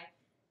that's why,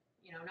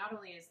 you know, not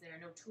only is there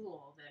no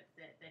tool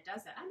that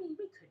does that. I mean,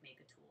 we could make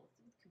a tool with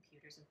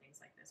computers and things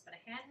like this, but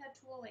a handheld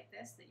tool like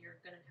this that you're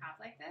going to have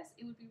like this,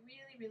 it would be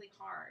really, really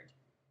hard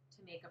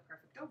to make a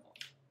perfect oval.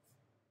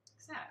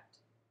 Except,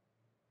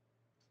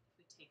 if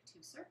we take two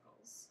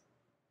circles,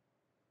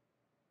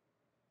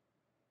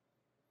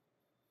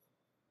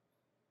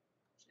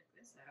 check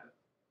this out.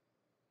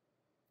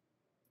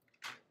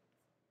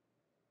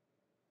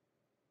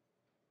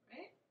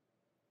 Right?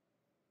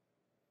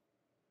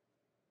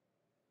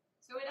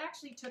 So it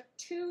actually took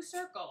two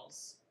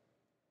circles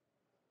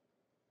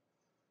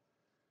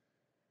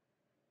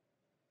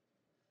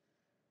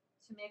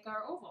to make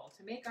our oval,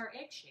 to make our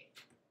egg shape,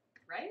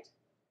 right?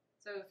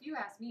 So if you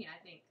ask me,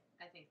 I think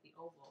the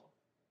oval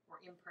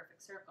or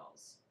imperfect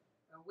circles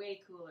are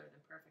way cooler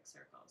than perfect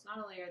circles. Not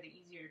only are they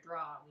easier to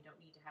draw, we don't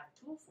need to have a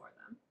tool for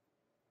them,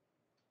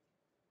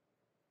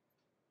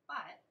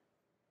 but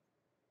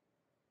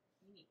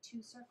you need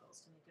 2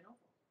 circles to make an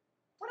oval.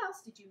 What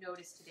else did you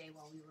notice today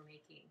while we were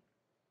making?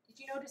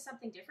 Did you notice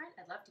something different?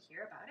 I'd love to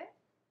hear about it.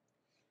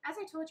 As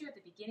I told you at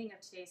the beginning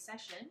of today's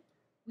session,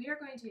 we are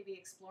going to be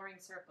exploring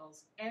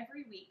circles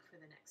every week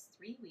for the next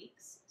 3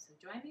 weeks. So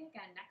join me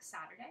again next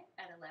Saturday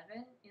at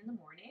 11 in the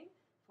morning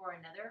for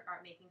another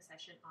art making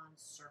session on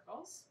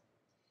circles.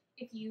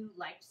 If you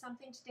liked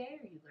something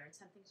today or you learned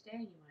something today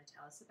and you want to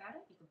tell us about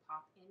it, you can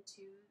pop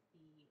into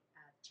the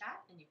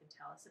chat and you can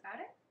tell us about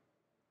it.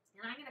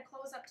 And I'm going to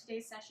close up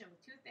today's session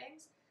with 2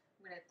 things.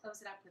 I'm going to close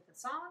it up with a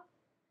song,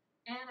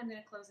 and I'm going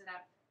to close it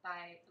up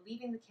by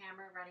leaving the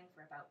camera running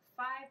for about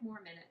 5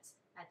 more minutes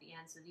at the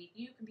end so that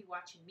you can be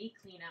watching me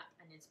clean up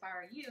and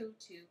inspire you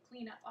to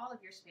clean up all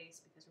of your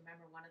space, because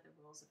remember, one of the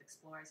rules of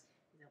Explores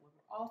is that when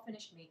we're all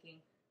finished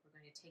making, we're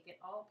going to take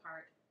it all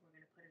apart, we're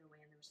going to put it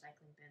away in the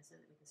recycling bin so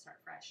that we can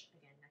start fresh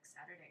again next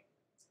Saturday.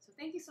 So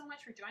thank you so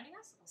much for joining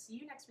us. I'll see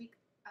you next week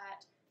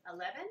at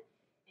 11.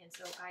 And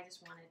so I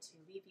just wanted to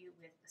leave you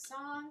with a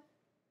song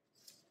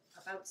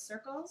about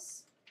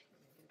circles. I'm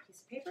going to get a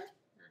piece of paper,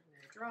 and I'm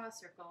going to draw a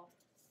circle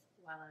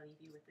while I leave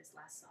you with this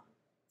last song.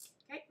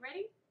 Okay,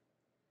 ready?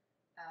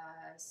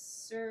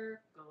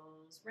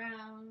 Circles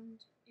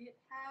round, it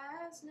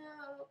has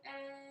no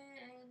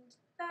end.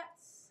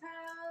 That's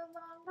how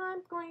long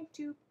I'm going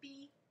to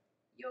be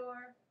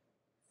your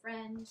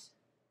friend.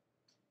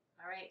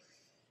 All right,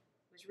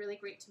 it was really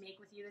great to make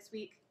with you this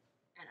week,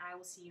 and I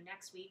will see you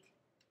next week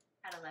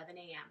at 11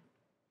 a.m.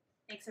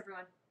 Thanks,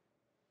 everyone.